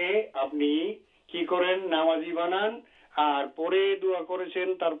বর্গকে আপনি কি করেন নামাজি বানান, আর পরে দোয়া করেছেন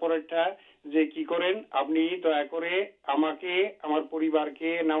তারপরেরটা যে কি করেন আপনি দয়া করে আমাকে আমার পরিবারকে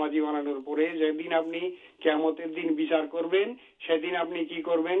নামাজি বানানোর পরে যেদিন আপনি কিয়ামতের দিন বিচার করবেন সেদিন আপনি কি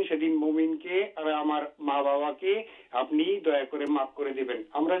করবেন, সেদিন মুমিনকে আর আমার মা বাবাকে আপনি দয়া করে মাফ করে দিবেন।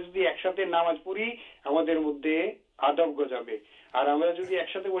 আমরা যদি একসাথে নামাজ পড়ি আমাদের মধ্যে আদব গজাবে, আর আমরা যদি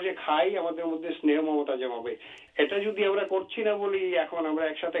একসাথে বসে খাই আমাদের মধ্যে স্নেহ মমতা জমাবে। এটা যদি আমরা করছি না বলি এখন আমরা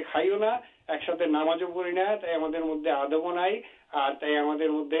একসাথে খাইও না, একসাথে নামাজও পড়ি না, তাই আমাদের মধ্যে আদবও নাই, আর তাই আমাদের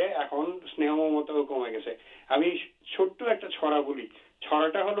মধ্যে এখন স্নেহ মমতাও কমে গেছে। আমি ছোট্ট একটা ছড়া বলি,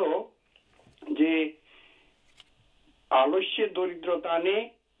 ছড়াটা হলো যে আলস্যে দরিদ্রতা আনে,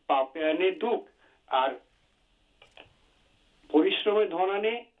 পাপে আনে দুঃখ, আর পরিশ্রমে ধন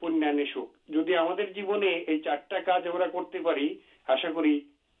আনে, পুণ্যানে সুখ। যদি আমাদের জীবনে এই 4টা কাজ আমরা করতে পারি আশা করি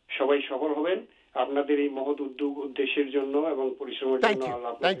সবাই সফল হবেন। আপনাদের এই মহৎ উদ্যোগের জন্য এবং পরিশ্রমের জন্য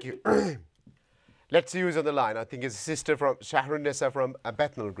আল্লাহ। Thank you. Let's see who's on the line. I think it's a sister from Shahrun Nisa from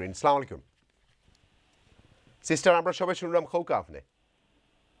Bethnal Green. Assalamu alaikum. Sister, আমরা সবাই শুনলাম খৌকা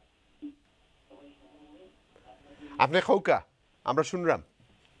আপনি খৌকা আমরা শুনলাম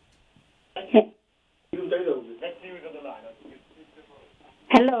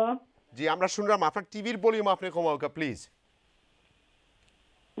হ্যালো জি আমরা শুনলাম আপনার টিভির ভলিউম আপনি কমাওকা please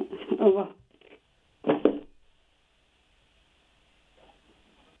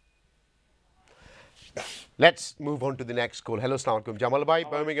Let's move on to the next call. Hello, assalamu alaikum. Jamal bhai,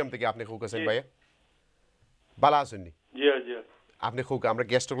 Birmingham থেকে আপনি খৌকা সেন ভাই ভালো আছেন নি জি জি আপনি খৌকা আমরা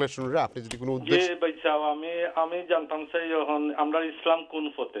গেস্ট হলে শুনরা আপনি যদি কোনো উদ্দেশ্য জি ভাই সাহেব আমি জানতাম চাই এখন আমরা ইসলাম কোন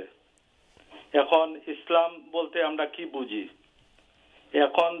পথে এখন ইসলাম বলতে আমরা কি বুঝি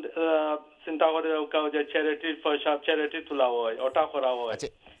এখন চিন্তা করে যে চ্যারিটির পয়সা চ্যারিটি তোলা হয় ওটা করা হয়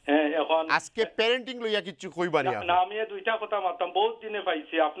হ্যাঁ এখন আজকে প্যারেন্টিং লইয়া কিছু কইবানি না আমি দুইটা কথা মারতাম বহুত দিনে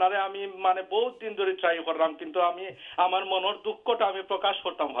পাইছি আপনারে আমি মানে বহুত দিন ধরে ট্রাই করলাম কিন্তু আমি আমার মনের দুঃখটা আমি প্রকাশ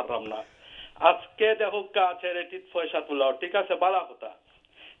করতাম পারলাম না আজকে দেখো চ্যারিটির পয়সা তোলাও ঠিক আছে ভালো কথা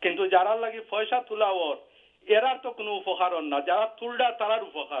কিন্তু যারা লাগি পয়সা তোলাও এরার তো কোনো উপকার না যারা তুলডা তারার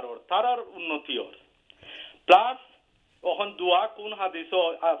উপকার তারার উন্নতি প্লাস এখন দোয়া কোন হাদিস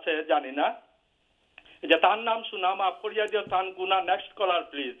আছে জানি না যে তার নাম সুনাম আপ করিয়া দিও তান গুনা নেক্সট কলার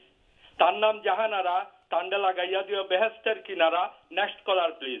প্লিজ তার নাম জাহানারা তান্ডা লাগাইয়া দিও বেহেস্তের কিনারা নেক্সট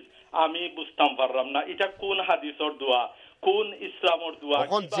কলার প্লিজ আমি বুঝতাম পারলাম না এটা কোন হাদিসের দোয়া কোন ইসলামের দোয়া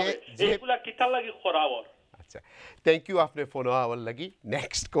এগুলা কিতার লাগি খরাওর আচ্ছা থ্যাংক ইউ আপনি ফোন আওয়ার লাগি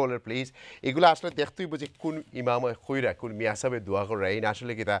নেক্সট কলার প্লিজ এগুলো আসলে দেখতেই বুঝে কোন ইমাম কইরা কোন মিয়া সাহেব দোয়া করে এই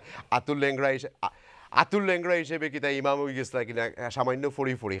আসলে কিতা আতুল লেংরা হিসেবে কিতা ইমাম হয়ে গেছিল কিনা সামান্য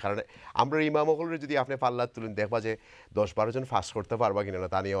ফড়ি কারণ আমরা ইমাম হলের যদি আপনি পাল্লা তুলেন দেখবা যে 10-12 জন ফাস্ট করতে পারবা কিনা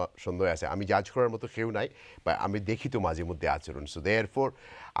তা নিয়ে সন্দেহ আছে আমি জাজ করার মতো কেউ নাই বা আমি দেখি তো মাঝে মধ্যে আচরণ সো দেয়ারফর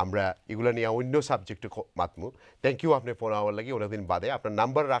আমরা এগুলো নিয়ে অন্য সাবজেক্টে মাতমু থ্যাংক ইউ আপনি ফোন আওয়ার লাগি অনেকদিন বাদে আপনার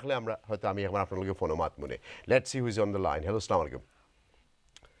নাম্বার রাখলে আমরা হয়তো আমি এখন আপনার লগে ফোনও মাতমু নে let's see who is on the line hello আসসালামু আলাইকুম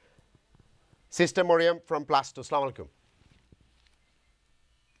সিস্টার মরিয়ম ফ্রম প্লাস্টো আসসালামু আলাইকুম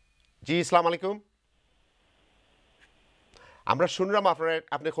জি আসসালামু আলাইকুম আমরা শুনলাম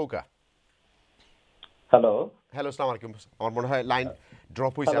আপনি খৌকা হ্যালো হ্যালো আসসালামু আলাইকুম আমার মনে হয় লাইন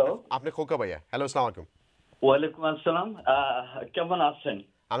ড্রপ হইছে আপনি খৌকা ভাইয়া হ্যালো আসসালামু আলাইকুম ওয়ালাইকুম আসসালাম কেমন আছেন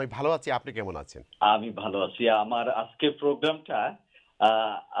আমি ভালো আছি আপনি কেমন আছেন আমি ভালো আছি আমার আজকে প্রোগ্রামটা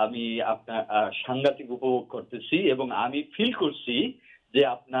আমি আপনার সাংঘাতিক উপভোগ করতেছি এবং আমি ফিল করছি যে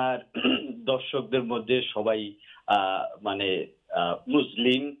আপনার দর্শকদের মধ্যে সবাই মানে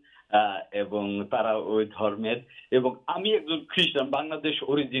মুসলিম এবং তারা ওই ধর্মের এবং আমি একজন খ্রিস্টান বাংলাদেশ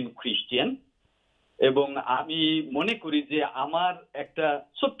অরিজিন খ্রিস্টান এবং আমি মনে করি যে আমার একটা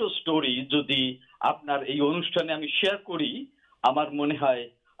ছোট্ট স্টোরি যদি আপনার এই অনুষ্ঠানে আমি শেয়ার করি আমার মনে হয়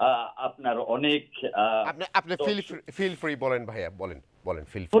আপনার অনেক আপনি ফিল ফ্রি বলেন ভাইয়া বলেন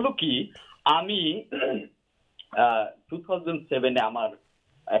ফিল হলো কি আমি 2007 এ আমার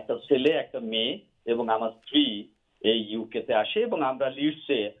একটা ছেলে একটা মেয়ে এবং আমার স্ত্রী এই ইউকেতে আসে এবং আমরা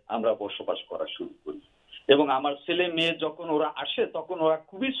লিডসে আমরা বসবাস করা শুরু করি এবং আমার ছেলে মেয়ে যখন ওরা আসে তখন ওরা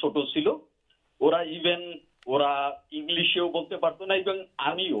খুবই ছোট ছিল ওরা ইভেন ওরা ইংলিশেও বলতে পারতো না এবং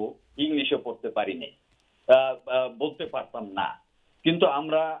আমিও ইংলিশে পড়তে পারিনি বলতে পারতাম না কিন্তু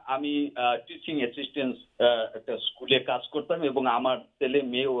আমি টিচিং অ্যাসিস্ট্যান্ট একটা স্কুলে কাজ করতাম এবং আমার ছেলে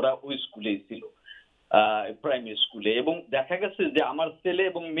মেয়ে ওরা ওই স্কুলেই ছিল প্রাইমারি স্কুলে এবং দেখা গেছে যে আমার ছেলে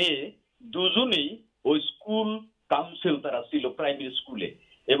এবং মেয়ে দুজনেই ওই স্কুল কাউন্সিল তারা ছিল প্রাইমারি স্কুলে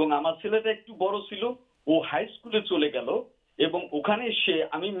এবং আমার ছেলেটা একটু বড় ছিল ও হাই স্কুলে চলে গেল এবং ওখানে সে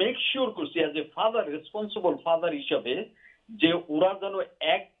আমি মেক শিওর করছি as a father responsible father হিসাবে যে ওরা যেন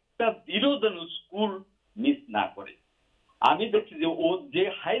একটা দিনও যেন স্কুল মিস না করে আমি দেখছি যে ও যে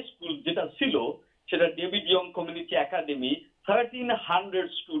হাই স্কুল যেটা ছিল সেটা David young community academy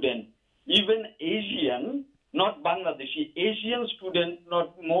 1300 student even Asian not Bangladeshi Asian student not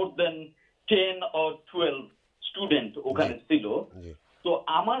more then 10 or 12 student ওখানে ছিল তো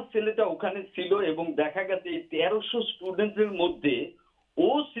আমার ছেলেটা ওখানে ছিল এবং দেখা গেছে 1300 স্টুডেন্টের মধ্যে ও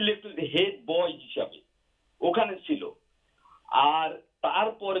সিলেক্টেড হেড বয় হিসাবে ওখানে ছিল আর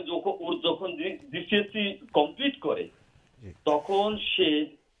তারপরে যখন জিসিএসসি কমপ্লিট করে তখন সে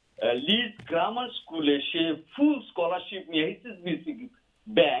লিড গ্রামার স্কুলে সে ফুল স্কলারশিপ নিয়ে এইচএসবিসি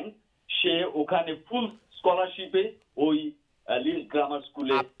ব্যাংক সে ওখানে ফুল স্কলারশিপে ওই লিড গ্রামার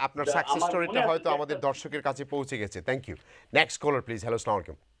স্কুলে আপনার সাকসেস স্টোরিটা হয়তো আমাদের দর্শকের কাছে পৌঁছে গেছে thank you next collar please hello আসসালামু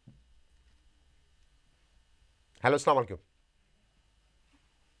আলাইকুম হ্যালো আসসালামু আলাইকুম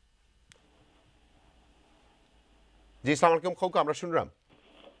জি আসসালামু আলাইকুম খৌকা আমরা শুনলাম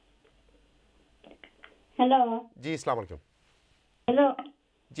হ্যালো জি আসসালামু আলাইকুম হ্যালো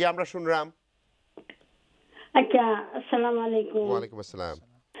জি আমরা শুনলাম আচ্ছা, আসসালামু আলাইকুম। ওয়ালাইকুম আসসালাম।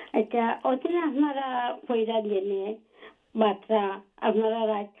 আচ্ছা, ওদিন আপনারা কইরা দিয়ে বাচ্চা আপনারা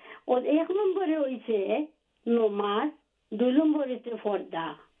রাত ও 1 নম্বরে হইছে নমাজ, 2 নম্বরে হইছে পর্দা।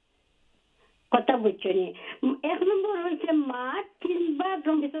 কথা বুঝছেন? 1 নম্বর হইছে মা 3 বার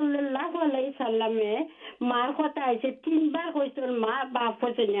নবী সাল্লাল্লাহু আলাইহি সাল্লামে মার কথা আছে 3 বার কইছেন মা, বাপ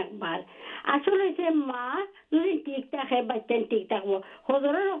কইছেন 1 বার। আসলে হইছে মা যদি ঠিক থাকে বাচ্চা ঠিক থাকবো।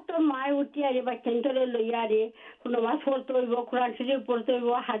 হজরের রক্ত মা উঠি আরে বাচ্চা ধরে লইয়া রে নামাজ পড়তে হইব, কোরআন শরীফ পড়তে হইব,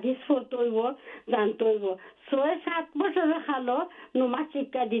 হাদিস পড়তে হইব, জানতে হইব। 6-7 বছরের খালো নমাজ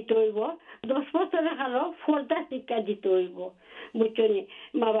শিক্ষা দিতে হইব, 10 বছরের খালো পর্দা শিক্ষা দিতে হইব। বুঝছেন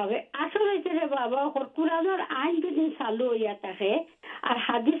মা বাবা? আসলে হইছে রে বাবা কোরআনের আইন যদি চালু হইয়া থাকে আর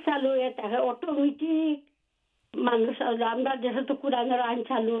হাদিস চালু হইয়া থাকে অটোমেটিক মানুষ আমরা দেশে তো কোরআনের আইন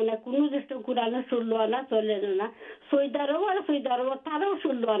চালু না, কোনো দেশে কোরআনের শুনলো আনা চলে না, সৌদি আরব আর সৌদি আরব তারাও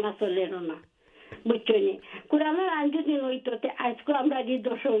শুনলো আনা চলে না। বুঝছেন? কোরআনের আইন যদি হইতো আজকে আমরা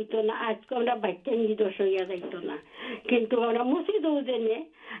নির্দোষ হইতো না, আজকে আমরা বাচ্চা নির্দোষ হইয়া যাইতো না। কিন্তু আমরা মসজিদও জেনে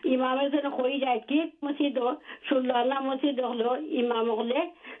ইমামের জন্য হয়ে যায় ঠিক মসজিদও শুনলো আনা মসজিদ হলো ইমাম হলে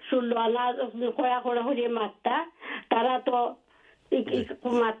শুনলো আনা কয়া করে হলে মাত্রা তারা তো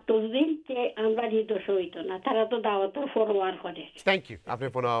আমরা নির্দোষ হইতো না, তারা তো দাওয়াতের ফরওয়ার্ড করে। Thank you. আপনি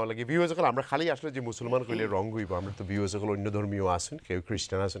ফোন লাগে ভিউয়ার্স সকল আমরা খালি আসলে যে মুসলমান কইলে রং হইব, আমরা তো ভিউয়ার্স সকল অন্য ধর্মীয় আছেন, কেউ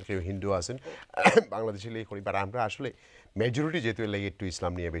খ্রিস্টান আছেন, কেউ হিন্দু আছেন, বাংলাদেশে লেগে করি, বাট আমরা আসলে মেজরিটি যেহেতু লাগে একটু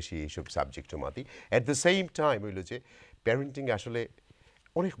ইসলাম নিয়ে বেশি এইসব সাবজেক্টও মাতি। অ্যাট দ্য সেম টাইম হইল যে প্যারেন্টিং আসলে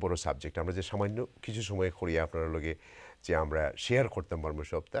অনেক বড় সাবজেক্ট, আমরা যে সামান্য কিছু সময় করি আপনার লগে যে আমরা শেয়ার করতাম পারবো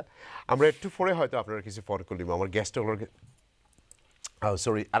সবটা। আমরা একটু পরে হয়তো আপনারা কিছু ফোন করলিম আমার গেস্টগুলোকে। Oh,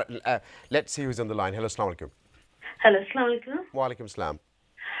 sorry. Let's see who's on the line. Hello, assalamu alaikum. Hello, আসসালামু আলাইকুম। Wa alaikum assalam.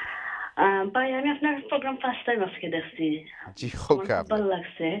 ভাই আমি আপনার প্রোগ্রাম ফার্স্ট টাইম আজকে দেখছি। জি, ওকে। ভালো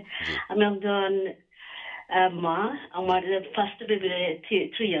লাগছে। আমি একজন মা, আমার first baby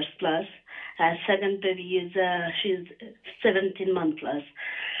 3 years plus, second baby is she is 17 months plus.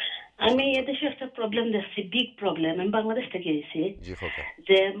 আমি এদেশে একটা প্রবলেম দেখছি, বিগ প্রবলেম। আমি বাংলাদেশ থেকে এসেছি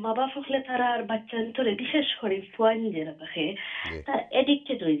যে মা বাপ হলে তারা আর বাচ্চা ধরে বিশেষ করে ফোন যে রাখে তারা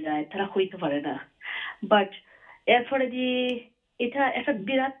এডিক্টেড হয়ে যায়, তারা হইতে পারে না। বাট এরপরে যে এটা একটা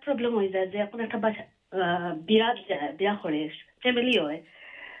বিরাট প্রবলেম হয়ে যায় যে এখন একটা বাচ্চা বিরাট বিয়া করে ফ্যামিলি হয়,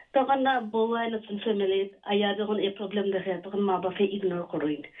 তখন না বউ হয় নতুন ফ্যামিলি আইয়া যখন এই প্রবলেম দেখে তখন মা বাপে ইগনোর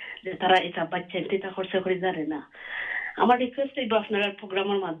করেন যে তারা এটা বাচ্চা এটা খরচা করে জানে না। আমার রিকোয়েস্ট হইব আপনার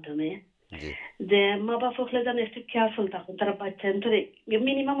প্রোগ্রামের মাধ্যমে যে মা বাপ হলে যেন একটু কেয়ারফুল থাকুন, তারা বাচ্চা ধরে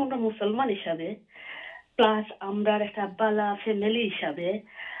মিনিমাম আমরা মুসলমান হিসাবে প্লাস আমরা একটা বালা ফ্যামিলি হিসাবে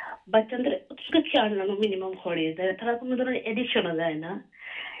বাচ্চাদের খেয়াল নেওয়া মিনিমাম করে যায়, তারা কোনো ধরনের এডিকশনে যায় না।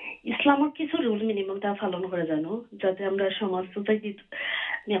 ইসলামের কিছু রুল মিনিমাম তারা পালন করে জানো, যাতে আমরা সমাজ সোসাইটি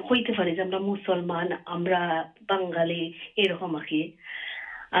হইতে পারি যে আমরা মুসলমান, আমরা বাঙালি এরকম আর কি।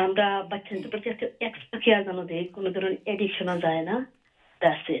 আমরা বাচ্চাদের প্রতি একটা এক্সট্রা কেয়ার জানো দেয়, কোনো ধরনের এডিকশনে যায় না।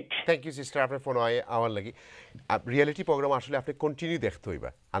 That's it. Thank you sister. আপনার ফোন আওয়ার লাগি রিয়েলিটি প্রোগ্রাম আসলে আপনি কন্টিনিউ দেখতে হইবা,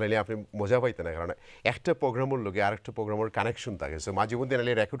 আনাইলে আপনি মজা পাইতে না, কারণ একটা প্রোগ্রামের লগে আরেকটা প্রোগ্রামের কানেকশন থাকে। সো মাঝে মধ্যে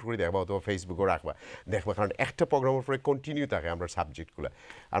নাইলে রেকর্ড করে দেখবা অথবা ফেসবুকে রাখবা দেখবা, কারণ একটা প্রোগ্রামের পরে কন্টিনিউ থাকে আমরা সাবজেক্টগুলো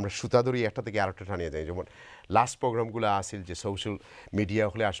আমরা সুতা ধরি একটা থেকে আরেকটা টানিয়ে যাই। যেমন লাস্ট প্রোগ্রামগুলো আসিল যে সোশ্যাল মিডিয়া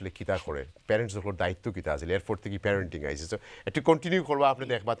হলে আসলে কিতা করে প্যারেন্টস হলোর দায়িত্ব কিতা আসিল, এরপর থেকে প্যারেন্টিং আইসে। সো একটু কন্টিনিউ করবা, আপনি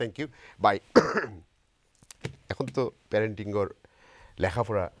দেখবা। Thank you, by. এখন তো প্যারেন্টিংয়ের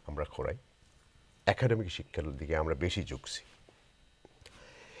লেখাপড়া আমরা করাই, একাডেমিক শিক্ষার দিকে আমরা বেশি ঝুঁকছি।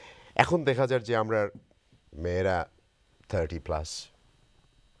 এখন দেখা যায় যে আমরা মেয়েরা 30+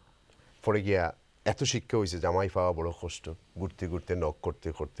 পরে গিয়া এত শিক্ষা হয়েছে জামাই পাওয়া বড় কষ্ট, ঘুরতে ঘুরতে নক করতে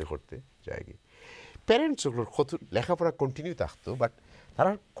করতে করতে যায় গিয়ে প্যারেন্টসগুলোর কত লেখাপড়া কন্টিনিউ থাকতো, বাট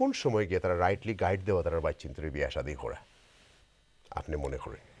তারা কোন সময় গিয়ে তারা রাইটলি গাইড দেওয়া তারা বাচ্চিন্তরে বিয়ে শাদী করা আপনি মনে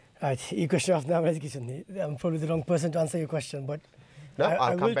করেন? এই কোয়েশ্চেন আপনি আমার কিছু নেই। I'm probably the wrong person to answer your question, but No,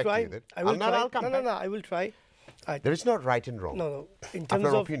 I will try. I will try. I'll come back. No, I will try. There is not right and wrong. No. In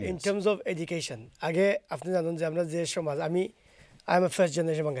terms of education, আগে আপনি জানেন যে আমরা যে সমাজ, I am a first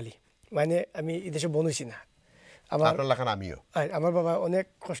generation বাঙালি, মানে আমি এদেশে বনেছি না। আপনার লেখান আমিও। আমার বাবা অনেক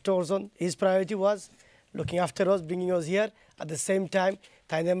কষ্ট করছেন। His priority was looking after us, bringing us here. At the same time,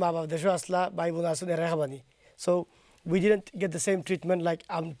 তাইনে মা বাবা দেশে আসলা, ভাই বোন আসুন এরা খাবানি। So we didn't get the same treatment like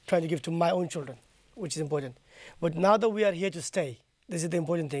I'm trying to give to my own children, which is important. But now that we are here to stay, this is the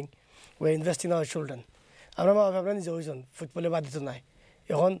important thing. We're investing in our children. আমরা মা বাবা নিজে হয়েছেন ফুটবলে বাধিত নাই,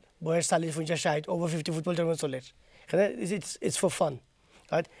 এখন বয়স 40-50 over 50 football tournament চলে, এখানে it's for fun,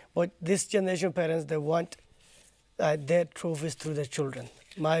 right? But this generation of parents, they want their trophies through their children.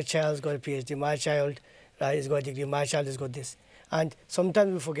 My child's got a PhD, my child has got a degree, my child has got this. And sometimes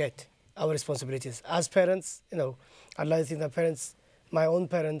we forget our responsibilities. As parents, I'd like to think that parents, my own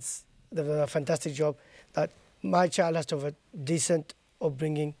parents, they've done a fantastic job, that my child has to have a decent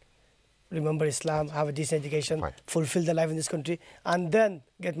upbringing, remember Islam, have a decent education, fulfill their life in this country, and then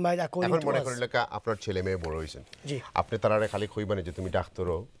get married according to us. এখন মনে করেন আপনার ছেলে মেয়ে বড় হয়েছেন, আপনি তারারে খালি কইবানে যে তুমি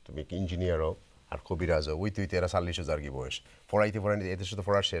ডাক্তারও, তুমি ইঞ্জিনিয়ারও, আর কবিরাজও, ওই তুই 43,000 কি বয়স পড়াইতে এদের সাথে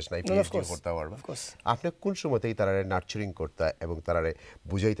পড়ার শেষ নাই, পিএইচডি করতে পারবা। আপনি কোন সময়তেই তারারে নার্চারিং করতে এবং তারারে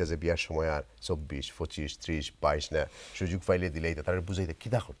বুঝাইতে যে বিয়ার সময় আর 24, 25, 30, 22 না সুযোগ পাইলে দিলেই তারারে বুঝাইতে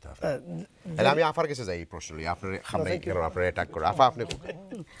কিদা করতে হবে? তাহলে আমি আফার কাছে যাই এই প্রশ্নটি, আপনার সামনে কেন আপনার অ্যাটাক করে আফা আপনি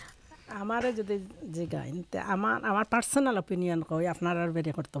আমারে যদি জিগাইন আমার পার্সোনাল অপিনিয়ন কই আপনারা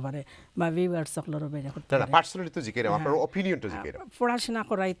বেরে করতে পারে বা ভিউয়ার্স সকলেরও বেরে করতে পারে। না পার্সোনালি তো জিজ্ঞেস আপনার অপিনিয়নটা জিজ্ঞেস। পড়াশোনা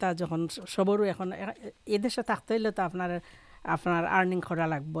করাইতা যখন সবরও এখন এদেশে থাকতে হইলে তো আপনার আর্নিং করা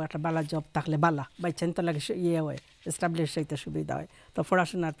লাগবে, একটা বালা জব থাকলে বালা বাইচান তো লাগে ইয়ে হয় এস্টাবলিশ হইতে সুবিধা হয়, তো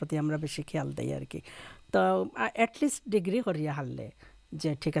পড়াশোনার প্রতি আমরা বেশি খেয়াল দিই আর কি। তো অ্যাটলিস্ট ডিগ্রি করিয়া হারলে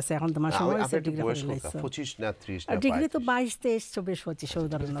যে ঠিক আছে এখন তোমার সময় আছে ডিগ্রি করে লাইছো 25 না 30 না ডিগ্রি তো 22 23 24 25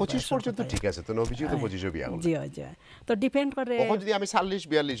 উদাহরণ 25 পর্যন্ত ঠিক আছে, তো নবীজি তো 25 বিয়া হলো। জি জি, তো ডিপেন্ড করে কখন যদি আমি 40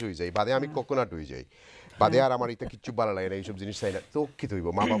 42 হই যাই, বাদে আমি কোকোনাট হই যাই, বাদে আর আমার এটা কিচ্ছু ভালো লাগে না, এইসব জিনিস চাই না, তো কি হইব?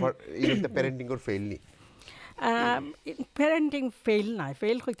 মা বাবার এইটা প্যারেন্টিং এর ফেল নি, প্যারেন্টিং ফেল নাই,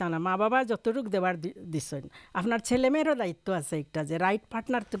 ফেল হইতা না, মা বাবা যতটুক দেবার দিছেন। আপনার ছেলেমেয়েরও দায়িত্ব আছে একটা যে রাইট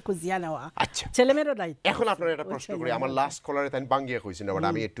পার্টনার তো খুঁজিয়া নেওয়া, ছেলেমেয়েরও দায়িত্ব। এখন আপনার একটা প্রশ্ন করি, আমার লাস্ট কলারে তাই বাঙ্গিয়া কইছেন, বাট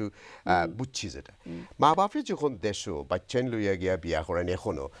আমি একটু বুঝছি যেটা মা বাপে যখন দেশও বাচ্চান লইয়া গিয়া বিয়া করেন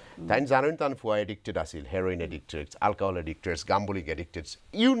এখনো, তাই জানেন তান ফুয়া এডিক্টেড আছিল, heroin addicted, alcohol addicted, গাম্বলিং addicted,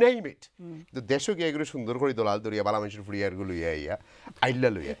 you name ইট, কিন্তু দেশও গিয়া এগুলো সুন্দর করে দলাল দরিয়া বালা মানুষের ফুরিয়ারগুলো লইয়া ইয়া আইল্লা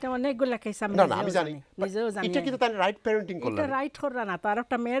লইয়া এটা অনেকগুলা কেস না আমি জানি, এটা কিন্তু তার রাইট প্যারেন্টিং করলা, এটা রাইট কররা না, তার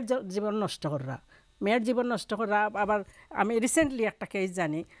একটা মেয়ের জীবন নষ্ট কররা, মেয়ের জীবন নষ্ট করা। আবার আমি রিসেন্টলি একটা কেস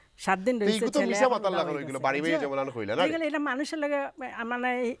জানি, 7 দিন রইছে ছেলে, এটা মানুষের লাগে মানে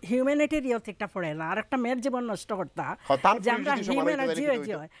হিউম্যানিটির ইয়ে একটা পড়ে না, আর একটা মেয়ের জীবন নষ্ট করতা যে আমরা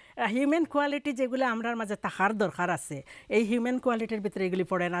হিউম্যান কোয়ালিটি যেগুলো আমরার মাঝে থাকার দরকার আছে, এই হিউম্যান কোয়ালিটির ভিতরে এগুলি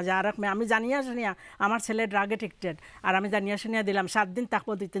পড়ে না। যে আর আমি জানিয়া শুনিয়া আমার ছেলে ড্রাগ এডিক্টেড, আর আমি জানিয়া শুনিয়া দিলাম 7 দিন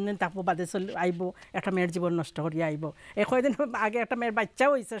থাকবো, 2-3 দিন থাকবো, বাদে আইবো একটা মেয়ের জীবন নষ্ট করিয়া আইবো। এই কয়দিন আগে একটা মেয়ের বাচ্চাও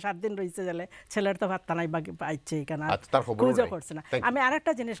হয়েছে, 7 দিন রয়েছে গেলে, ছেলের তো ভাত নাই পাইছে এখানে, খুঁজো করছে না। আমি আর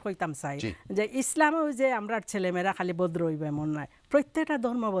একটা জিনিস কইতাম চাই যে ইসলামেও যে আমরা ছেলেমেয়েরা খালি ভদ্র হইবে এমন নয়, প্রত্যেকটা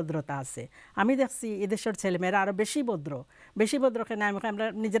ধর্মভদ্রতা আছে। আমি দেখছি এদেশের ছেলেমেয়েরা আরো বেশি ভদ্র কেন আমরা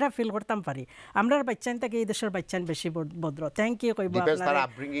নিজেরা ফিল করতাম পারি, আমরা বাচ্চান থেকে এই দেশের বাচ্চান বেশি ভদ্র। থ্যাংক ইউ কইব আপনারা,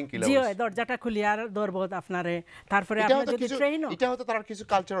 জি হয় দরজাটা খুলিয়া আর ধরব আপনারে। তারপরে আপনি যদি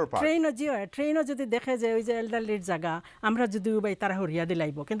ট্রেনও জি হয় ট্রেনও যদি দেখে যে ওই যে এলডারলির জায়গা, আমরা যদি উবাই তারা হরিয়া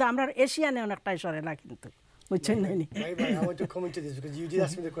দিলাইব, কিন্তু আমরা এশিয়ানে অনেকটাই সরে না কিন্তু। I want to comment to this because you did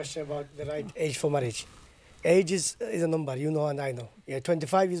ask me the question about the right age for marriage. Age is a number, you know and I know. Yeah,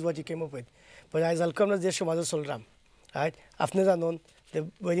 25 is what you came up with. But as I'll come to this Shomado Solram, right? After that, the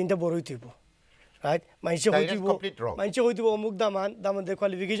wedding to Boruitibo, right? That is complete wrong. Manche hoitibo omuk daman the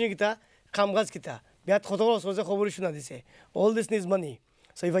qualification kita, kamgaz kita. Biat khotoro soze khobor shuna dise. All this needs money.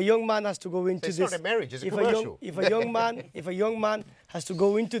 So if a young man has to go into this, it's not a marriage, it's a commercial. If a young man has to go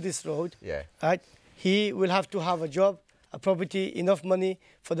into this road, right? He will have to have a job, a property, enough money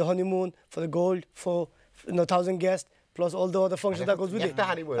for the honeymoon, for the gold, for 1,000 guests, plus all the other functions that goes with it.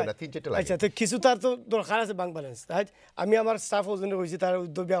 আচ্ছা তো কিছু তার তো দরকার আছে bank balance, right? আমি আমার staff হাউজেন্ডে কইছি তার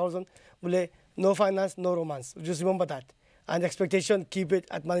উদ্যোগ বিয়া করছেন বলে no finance no romance, just remember that, and expectation keep it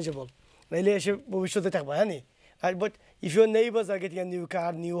at manageable, নাইলে এসে ভবিষ্যতে থাকবা, হ্যাঁ নি? Right? But if your neighbors are getting a new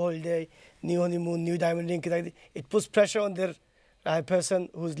car, new holiday, new honeymoon, new diamond ring, it puts pressure on their person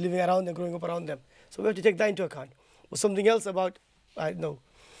who's living around them, growing up around them. So we have to take that into account. Or something else about,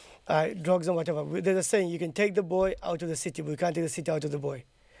 drugs and whatever. There's a saying, you can take the boy out of the city, but you can't take the city out of the boy.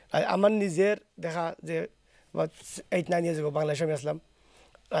 Aman Nizer, about 8-9 years ago, Bangladesh Islam,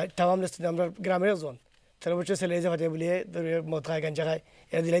 Tamam Lesson, আমরা গ্রামের জন, 13 বছর ছেলে এসে ফাটিয়ে বলিয়ে মদ খায়, গাঞ্জা খায়,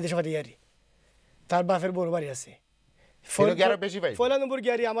 এরা দিলাই দেশে ফাটিয়ে আরি। তার বাপের বড় বাড়ি আছে, 16 নম্বর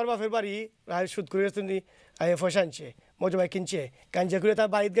গিয়ারি আমার বাপের বাড়ি, সুদ করে পয়সা আনছে, মজা বাইক কিনছে, গাঞ্জা করে তার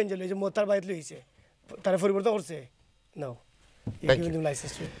বাড়িতে গাঞ্জা লইছে, মদ তার বাড়িতে লইছে, তারা পরিবর্তন করছে। নাও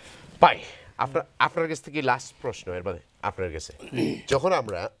পাই আপনার কাছ থেকে লাস্ট প্রশ্ন, এর বাদে আপনার কাছে, যখন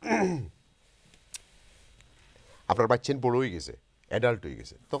আমরা আপনার বাচ্চা বড় হয়ে গেছে, অ্যাডাল্ট হয়ে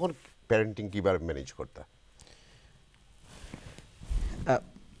গেছে, তখন প্যারেন্টিং কিভাবে ম্যানেজ করতা?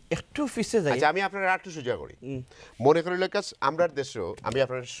 একটু ফিসে যাই, আচ্ছা আমি আপনার একটু সোজা করি, মনে করি কাজ আমরা দেশেও, আমি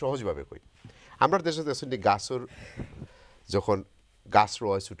আপনার সহজভাবে কই, আমরা দেশে দেখছেন গাছর যখন গাছ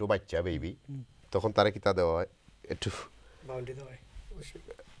রয় ছোটো বাচ্চা বেবি, তখন তারা কি তা দেওয়া হয় একটু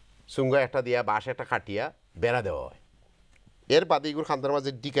সুঙ্গা একটা দিয়া বাঁশ একটা কাটিয়া বেড়া দেওয়া হয় এর বাদে এগুলো খান্তার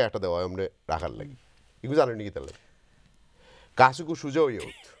মাঝে ডিকা একটা দেওয়া হয় আমরা রাখার লাগে এগুলো জানেন নাকি তাহলে গাছুকু সুজা হইয়া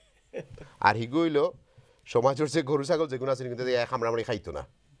উঠ আর হিগু হইল সমাজের যে গরু ছাগল যেগুলো আছে কিন্তু খামড়ামারি খাইতো না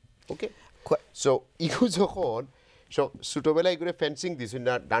ওকে সো ইগু যখন ছোটবেলায় এগুলো ফেন্সিং দিছেন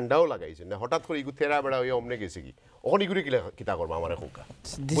না ডান্ডাও লাগাইছেন না হঠাৎ করে ইগু থেরা বেড়া হয়ে অমনে গেছে কি ওখান ইগুলো কিতা করবো আমার এখনকার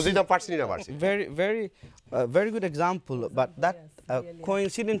বুঝিতাম পারছি না পারছি very good example but that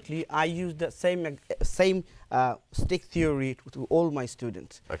coincidentally I use the same stick theory to all my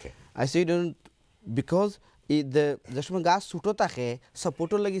students. Okay. I say because the সময় গাছ ছোট থাকে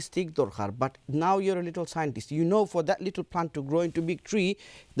সাপোর্টের লাগি স্টিক দরকার but now you're a little scientist you know for that little plant to grow into big tree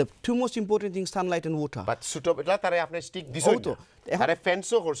the two most important things sunlight and water but ছোট বেলা তারে আপনি স্টিক দিছেন না তারে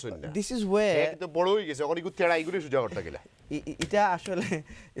ফেন্সও করছেন না this is where একদম বড় হয়ে গেছে ওখানে ইগু তেড়া ইগুলো সুজা করতে গেলা এটা আসলে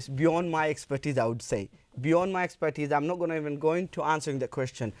is beyond my expertise I would say beyond my expertise I'm not going to answering that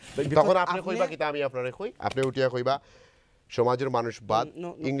question but তখন আপনি কইবা কি আমি আপনারে কই আপনি উঠিয়া কইবা সমাজের মানুষ বাদ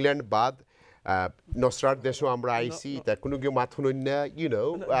ইংল্যান্ড বাদ নসরার দেশও আমরা আইসি তা কোনো কেউ মাথুন না you know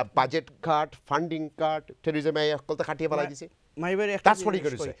budget cut funding cut terrorism এই কলটা কাটিয়ে ফেলাই দিছে that's what he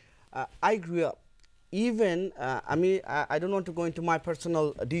could say I grew up even I don't want to go into my personal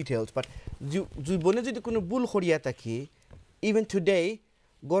details but যদি বনে যদি কোনো ভুল করিয়া থাকি even today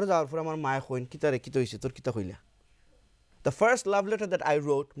গড় যাওয়ার পর আমার মায়ে কইন কিতারে কিতা হইছে তোর কিতা কইলা the first love letter that I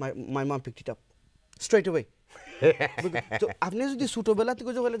wrote my mom picked it up straight away তো আপনি যদি ছোটবেলা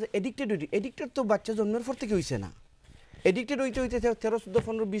থেকে যে বলে যে এডিক্টেড তো বাচ্চা জন্মের পর থেকে হইছে না এডিক্টেড হইতে 13 14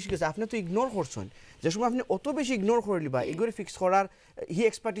 15 20 গেছে আপনি তো ইগনোর করছেন যে সময় আপনি অত বেশি ইগনোর করলিবা এগুলো ফিক্স করার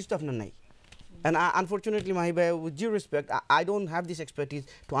এক্সপার্টিস তো আপনার নাই and unfortunately Mahee bhai with due respect I don't have this expertise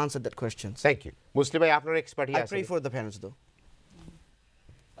to answer that question thank you Muslim bhai আপনার এক্সপার্টিস আছে I pray for the parents though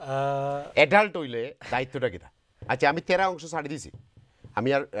adult হইলে দায়িত্বটা কিটা আচ্ছা আমি 13 অংশ ছাড়ি দিছি আমি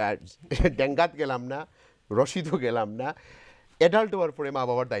আর ডেঙ্গাত গেলাম না রশিদও গেলাম না অ্যাডাল্ট হওয়ার পরে মা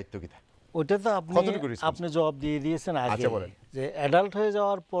বাবার দায়িত্ব কিটা ওটা তো আপনি জবাব দিয়ে দিয়েছেন আগে যে অ্যাডাল্ট হয়ে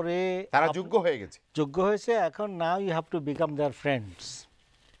যাওয়ার পরে তারা যোগ্য হয়েছে এখন now you have to become there friends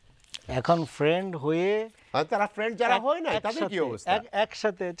এখন ফ্রেন্ড হয়ে তারা ফ্রেন্ড যারা হয় না তাদের কি অবস্থা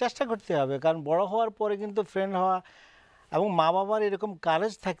একসাথে চেষ্টা করতে হবে কারণ বড় হওয়ার পরে কিন্তু ফ্রেন্ড হওয়া এবং মা বাবার এরকম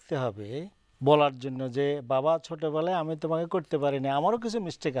কারেজ থাকতে হবে বলার জন্য যে বাবা ছোটবেলায় আমি তোমাকে করতে পারিনি আমারও কিছু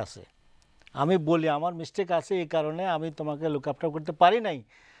মিস্টেক আছে আমি বলি আমার মিস্টেক আছে এই কারণে আমি তোমাকে লুক আফটার করতে পারি নাই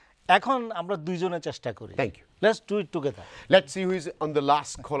এখন আমরা দুইজনে চেষ্টা করি thank you let's do it together let's see who is on the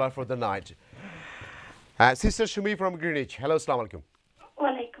last collar for the night sister Sumi from Greenidge hello আসসালামু আলাইকুম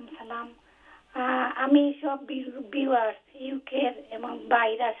ওয়ালাইকুম সালাম আমি সব ভিউয়ার্স ইউকে এবং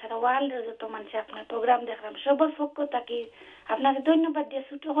বাইরে সারা ওয়ার্ল্ডের যত মানুষ আপনার প্রোগ্রাম দেখলাম সবার পক্ষ থেকে আপনাকে ধন্যবাদ দিয়ে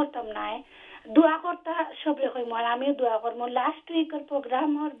ছুটো করতাম না দোয়া করতা সবে কইম আর আমিও দোয়া করবো লাস্ট উইকের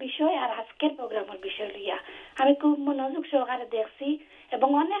প্রোগ্রামের বিষয় আর আজকের প্রোগ্রামের বিষয় লইয়া আমি খুব মনোযোগ সহকারে দেখছি এবং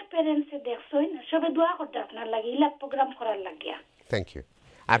অনেক প্যারেন্টসে দেখছই সবে দোয়া করতে আপনার লাগে ইলা প্রোগ্রাম করার লাগিয়া থ্যাংক ইউ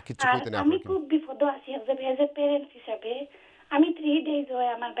আর কিছু কইতে না আমি খুব বিপদ আছি এজ এ প্যারেন্টস হিসাবে আমি 3 days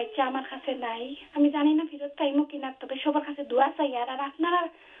হয় আমার বাচ্চা আমার কাছে নাই আমি জানি না ফিরত পাইমো কিনা তবে সবার কাছে দোয়া চাই আর আপনারা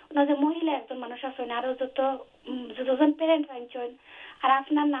যে মহিলা একজন মানুষ আছেন আরো যতজন প্যারেন্টস আনছেন আর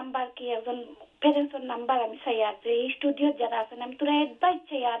আপনার নাম্বার কি একজন প্যারেন্টসের নাম্বার আমি চাই আর যে এই স্টুডিও যারা আছেন আমি তোরা অ্যাডভাইস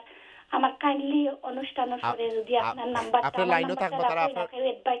চাই আর আমার কাইন্ডলি অনুষ্ঠানের পরে যদি আপনার নাম্বারটা আপনার লাইনও থাকবা তারা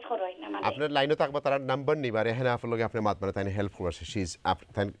অ্যাডভাইস করই না মানে আপনার লাইনও থাকবা তারা নাম্বার নিবারে এখানে আপনার লগে আপনি মাত মানে তাই হেল্পফুল আছে she is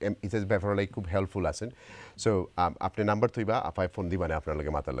it is বেফার like খুব হেল্পফুল আছেন সো আপনি নাম্বার থইবা আপাই ফোন দিবানে আপনার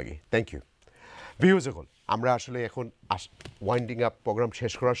লগে মাতার লাগি থ্যাংক ইউ ভিউজ সকল আমরা আসলে এখন ওয়াইন্ডিং আপ প্রোগ্রাম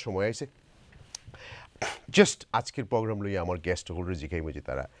শেষ করার সময় আছে জাস্ট আজকের প্রোগ্রাম লইয়া আমার গেস্ট হলরে জিকাইমু যে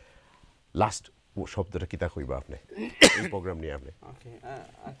তারা লাস্ট শব্দটা কিতা কইবা আপনি এই প্রোগ্রাম নিয়ে আপনি okay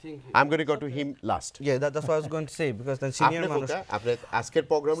I think I'm going to go to him last yeah that's what I was going to say because then senior মানুষ আপনি আজকের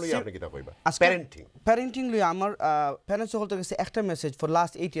প্রোগ্রাম লইয়া আপনি কিতা কইবা প্যারেন্টিং লইয়া আমার প্যারেন্টস সকল থেকে একটা মেসেজ ফর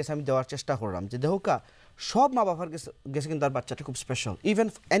লাস্ট 8 ইয়ার্স আমি দেওয়ার চেষ্টা করলাম যে দেখোকা সব মা বাবার কাছে কিন্তু তার বাচ্চাটা খুব স্পেশাল ইভেন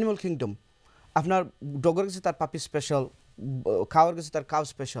অ্যানিমাল কিংডম আপনার ডগের কাছে তার পাপি স্পেশাল কাউর কাছে তার কাউ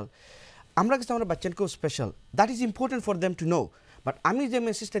স্পেশাল আমরা কাছে আমার বাচ্চাকেও special that is important for them to know but আমি যে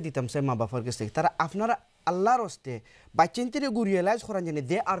মেসেজটা দিতাম সে মা বাবার কাছে তারা আপনারা আল্লাহর হস্তে বাচ্চাদের রিয়েলাইজ করান জানে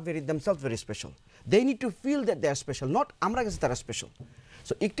দে আর themself very special they need to feel that they R special not আমরা কাছে তারা স্পেশাল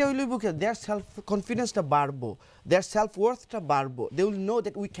সো একটা হইলে বুকে দেয়ার সেলফ কনফিডেন্সটা বাড়বো দেয়ার সেলফ ওয়ার্থটা বাড়বো they will know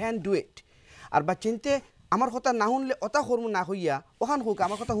that we can do it আর বাচ্চাতে আমার কথা না শুনলে অতা করবো না হইয়া ওখান হোক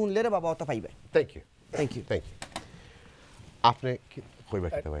আমার কথা শুনলে রে বাবা অতা পাইবে থ্যাংক ইউ আপনি কইবা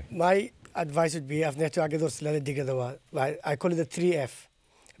কিতা ভাই মাই advice would be আপনি একটু আগে ধরছিলেন দিকে দেওয়া I call it the 3F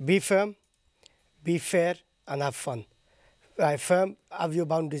be firm be fair and have fun right, firm, have your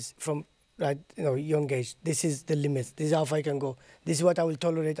boundaries from right, young age. This is the limits. This is how far I can go. This is what I will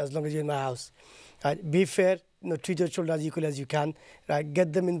tolerate as long as you're in my house. Right? Be fair. Treat your children as equal as you can. Right?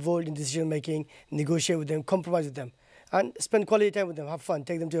 Get them involved in decision making. Negotiate with them. Compromise with them. And spend quality time with them. Have fun.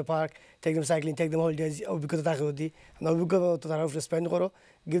 Take them to a park. Take them cycling. Take them holidays. Because of spend.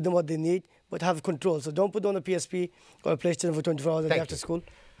 Give them what they need, but have control. So don't put on a PSP or a PlayStation for 24 hours a day after school.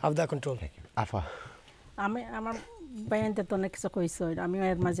 Have that control. Thank you. Afa. আমার বাইনতে তো অনেক কিছু কইছো আমি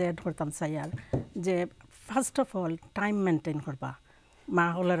এর মাঝে add করতাম চাই আর যে first of all time maintain করবা মা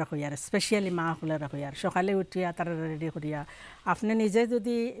হলে রাখো আর স্পেশালি মা হলে রাখো আর সকালে উঠিয়া তারা রেডি করিয়া আপনি নিজে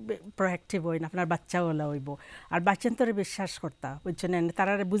যদি প্রোঅ্যাক্টিভ হইন আপনার বাচ্চাও হলে হইব আর বাচ্চান্তরে বিশ্বাস করতা বুঝছেন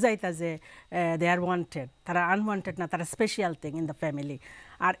তারা বুঝাইতা যে দে আর ওয়ান্টেড তারা আনওয়ান্টেড না তারা special thing in the family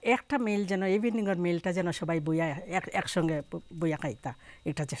আর একটা মিল যেন ইভিনিংয়ের মিলটা যেন সবাই বইয়া একসঙ্গে বইয়া খাইতা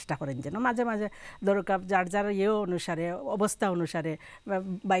এটা চেষ্টা করেন যেন মাঝে মাঝে দরকার যার যার অনুসারে অবস্থা অনুসারে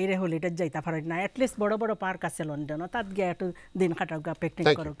বাইরে হলিডে যাইতা পারেন না অ্যাটলিস্ট বড় বড় পার্ক আছে লন্ডনও তাত গিয়ে একটু দিন কাটাউকা পিকনিক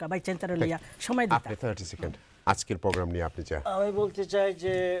করুকা বাইচান্তারে লইয়া সময় দিতা। 30 সেকেন্ড আজকের প্রোগ্রাম নিয়ে আপনি চাই। আমি বলতে চাই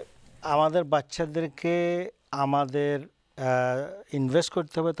যে আমাদের বাচ্চাদেরকে আমাদের ইনভেস্ট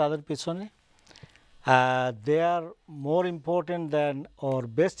করতে হবে তাদের পিছনে। They are more important than or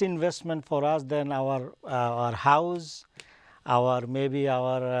best investment for us than our house, our maybe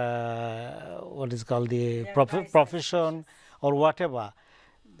our what is called the profession or whatever.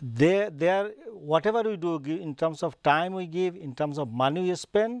 They are whatever we do in terms of time we give, in terms of money we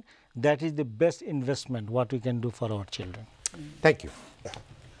spend, that is the best investment what we can do for our children. Thank you.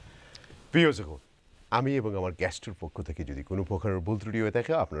 প্রিয়জন আমি এবং আমার গেস্টের পক্ষ থেকে যদি কোনো প্রকারের ভুল ত্রুটি হয়ে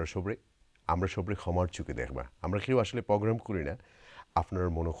থাকে আমরা সবাই ক্ষমার চোখে দেখবা। আমরা কেউ আসলে প্রোগ্রাম করি না আপনার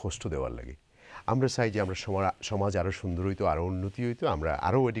মনে কষ্ট দেওয়ার লাগে। আমরা চাই যে আমরা সমাজ আরও সুন্দর হইতো, আরও উন্নতি হইতো, আমরা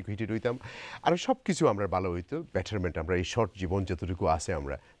আরও এডুকেটেড হইতাম, আরও সব কিছু আমরা ভালো হইতো, বেটারমেন্ট আমরা এই শর্ট জীবন যতটুকু আছে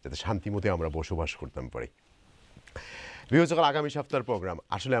আমরা যাতে শান্তিমতে আমরা বসবাস করতাম পারি। বিহসকাল আগামী সপ্তাহের প্রোগ্রাম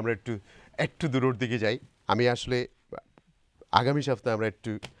আসলে আমরা একটু দূরের দিকে যাই। আমি আসলে আগামী সপ্তাহে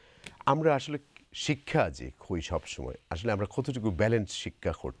আমরা আসলে শিক্ষা যে কই সবসময় আসলে আমরা কতটুকু ব্যালেন্স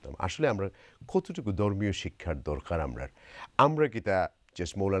শিক্ষা করতাম, আসলে আমরা কতটুকু ধর্মীয় শিক্ষার দরকার আমরা কি তা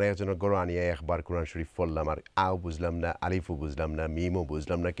জাস্ট মৌলানা একজনের গড় আনিয়ে একবার কোরআন শরীফ পড়লাম আর আও বুঝলাম না, আলিফও বুঝলাম না, মিমও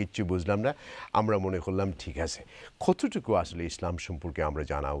বুঝলাম না, কিচ্ছু বুঝলাম না, আমরা মনে করলাম ঠিক আছে। কতটুকু আসলে ইসলাম সম্পর্কে আমরা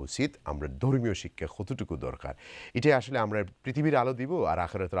জানা উচিত, আমরা ধর্মীয় শিক্ষা কতটুকু দরকার, এটাই আসলে আমরা পৃথিবীর আলো দিব আর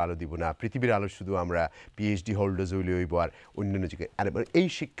আখিরাতের আলো দিব না। পৃথিবীর আলো শুধু আমরা পিএইচডি হোল্ডার্স হইলে হইব আর অন্যান্য জায়গায় এই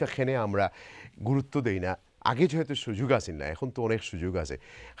শিক্ষাখানে আমরা গুরুত্ব দেই না। আগে যেহেতু সুযোগ আছে না, এখন তো অনেক সুযোগ আছে,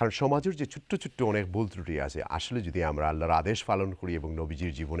 কারণ সমাজের যে ছোট্ট ছোট্ট অনেক ভুল ত্রুটি আছে আসলে যদি আমরা আল্লাহর আদেশ পালন করি এবং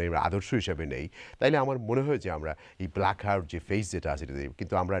নবীজির জীবনে আদর্শ হিসাবে নেই তাইলে আমার মনে হয় যে আমরা এই ব্ল্যাক আউট যে ফেস যেটা আছে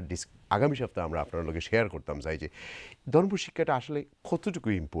কিন্তু আমরা আগামী সপ্তাহে আমরা আপনার লোকে শেয়ার করতাম চাই যে ধর্ম শিক্ষাটা আসলে কতটুকু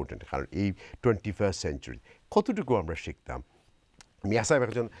ইম্পর্টেন্ট, কারণ এই 21st সেঞ্চুরি কতটুকু আমরা শিখতাম। মিয়া সাহেব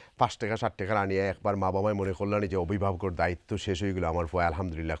একজন 5 টাকা 7 টাকা আনিয়ে একবার মা বাবায় মনে করলেন যে অভিভাবকের দায়িত্ব শেষ হয়ে গেলো আমার ফয়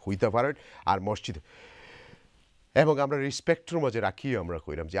আলহামদুলিল্লাহ হইতে পারেন আর মসজিদ এবং আমরা রেসপেক্টের মাঝে রাখিয়ে আমরা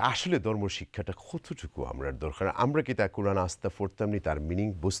কইলাম যে আসলে ধর্ম শিক্ষাটা কতটুকু আমরা দরকার। আমরা কি তার কোরআন আস্থা পড়তাম নি, তার মিনিং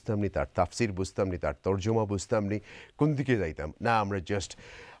বুঝতাম নি, তার তাফসির বুঝতাম নি, তার তর্জমা বুঝতাম নি, কোন দিকে যাইতাম না,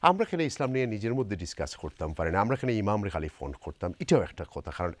 আমরা খালি ইসলাম নিয়ে নিজের মধ্যে ডিসকাস করতাম পারি না, আমরা খালি ইমামরে খালি ফোন করতাম, এটাও একটা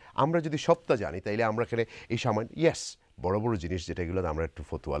কথা। কারণ আমরা যদি সবটা জানি তাইলে আমরা খালি এই সামান্য বড় বড় জিনিস যেটাগুলো আমরা একটু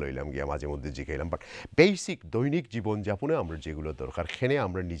ফতুয়া লইলাম গিয়া মাঝে মধ্যে জিখাইলাম, বাট বেসিক দৈনিক জীবনযাপনে আমরা যেগুলো দরকার খেনে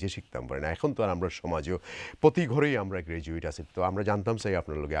আমরা নিজে শিখতাম পারি না। এখন তো আর আমরা সমাজেও প্রতি ঘরেই আমরা গ্র্যাজুয়েট আছি, তো আমরা জানতাম চাই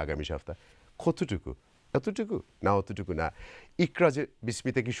আপনার লোকে আগামী সপ্তাহ কতটুকু এতটুকু না অতটুকু না। ইকরা যে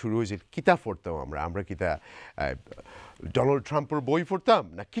বিস্মিতে কি শুরু হয়েছিল, কিতাব পড়তাম আমরা কিতা ডোনাল্ড ট্রাম্পের বই পড়তাম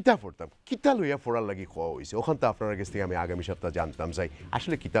না কিতাব পড়তাম, কিতাব লইয়া পড়ার লাগে খাওয়া হয়েছে। ওখান তো আপনার কাছ থেকে আমি আগামী সপ্তাহ জানতাম চাই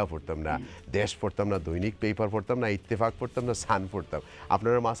আসলে কিতাব পড়তাম না, দেশ পড়তাম না, দৈনিক পেপার পড়তাম না, ইত্তেফাক পড়তাম না, সান পড়তাম।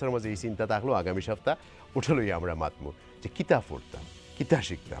 আপনারা মাসের মাঝে এই চিন্তা থাকলো আগামী সপ্তাহ উঠে লইয়া আমরা মাতমু যে কিতাব পড়তাম, কিতাব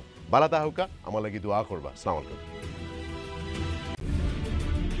শিখতাম। বালা তাহুকা আমার লাগি দোয়া করবা। আসসালামু আলাইকুম।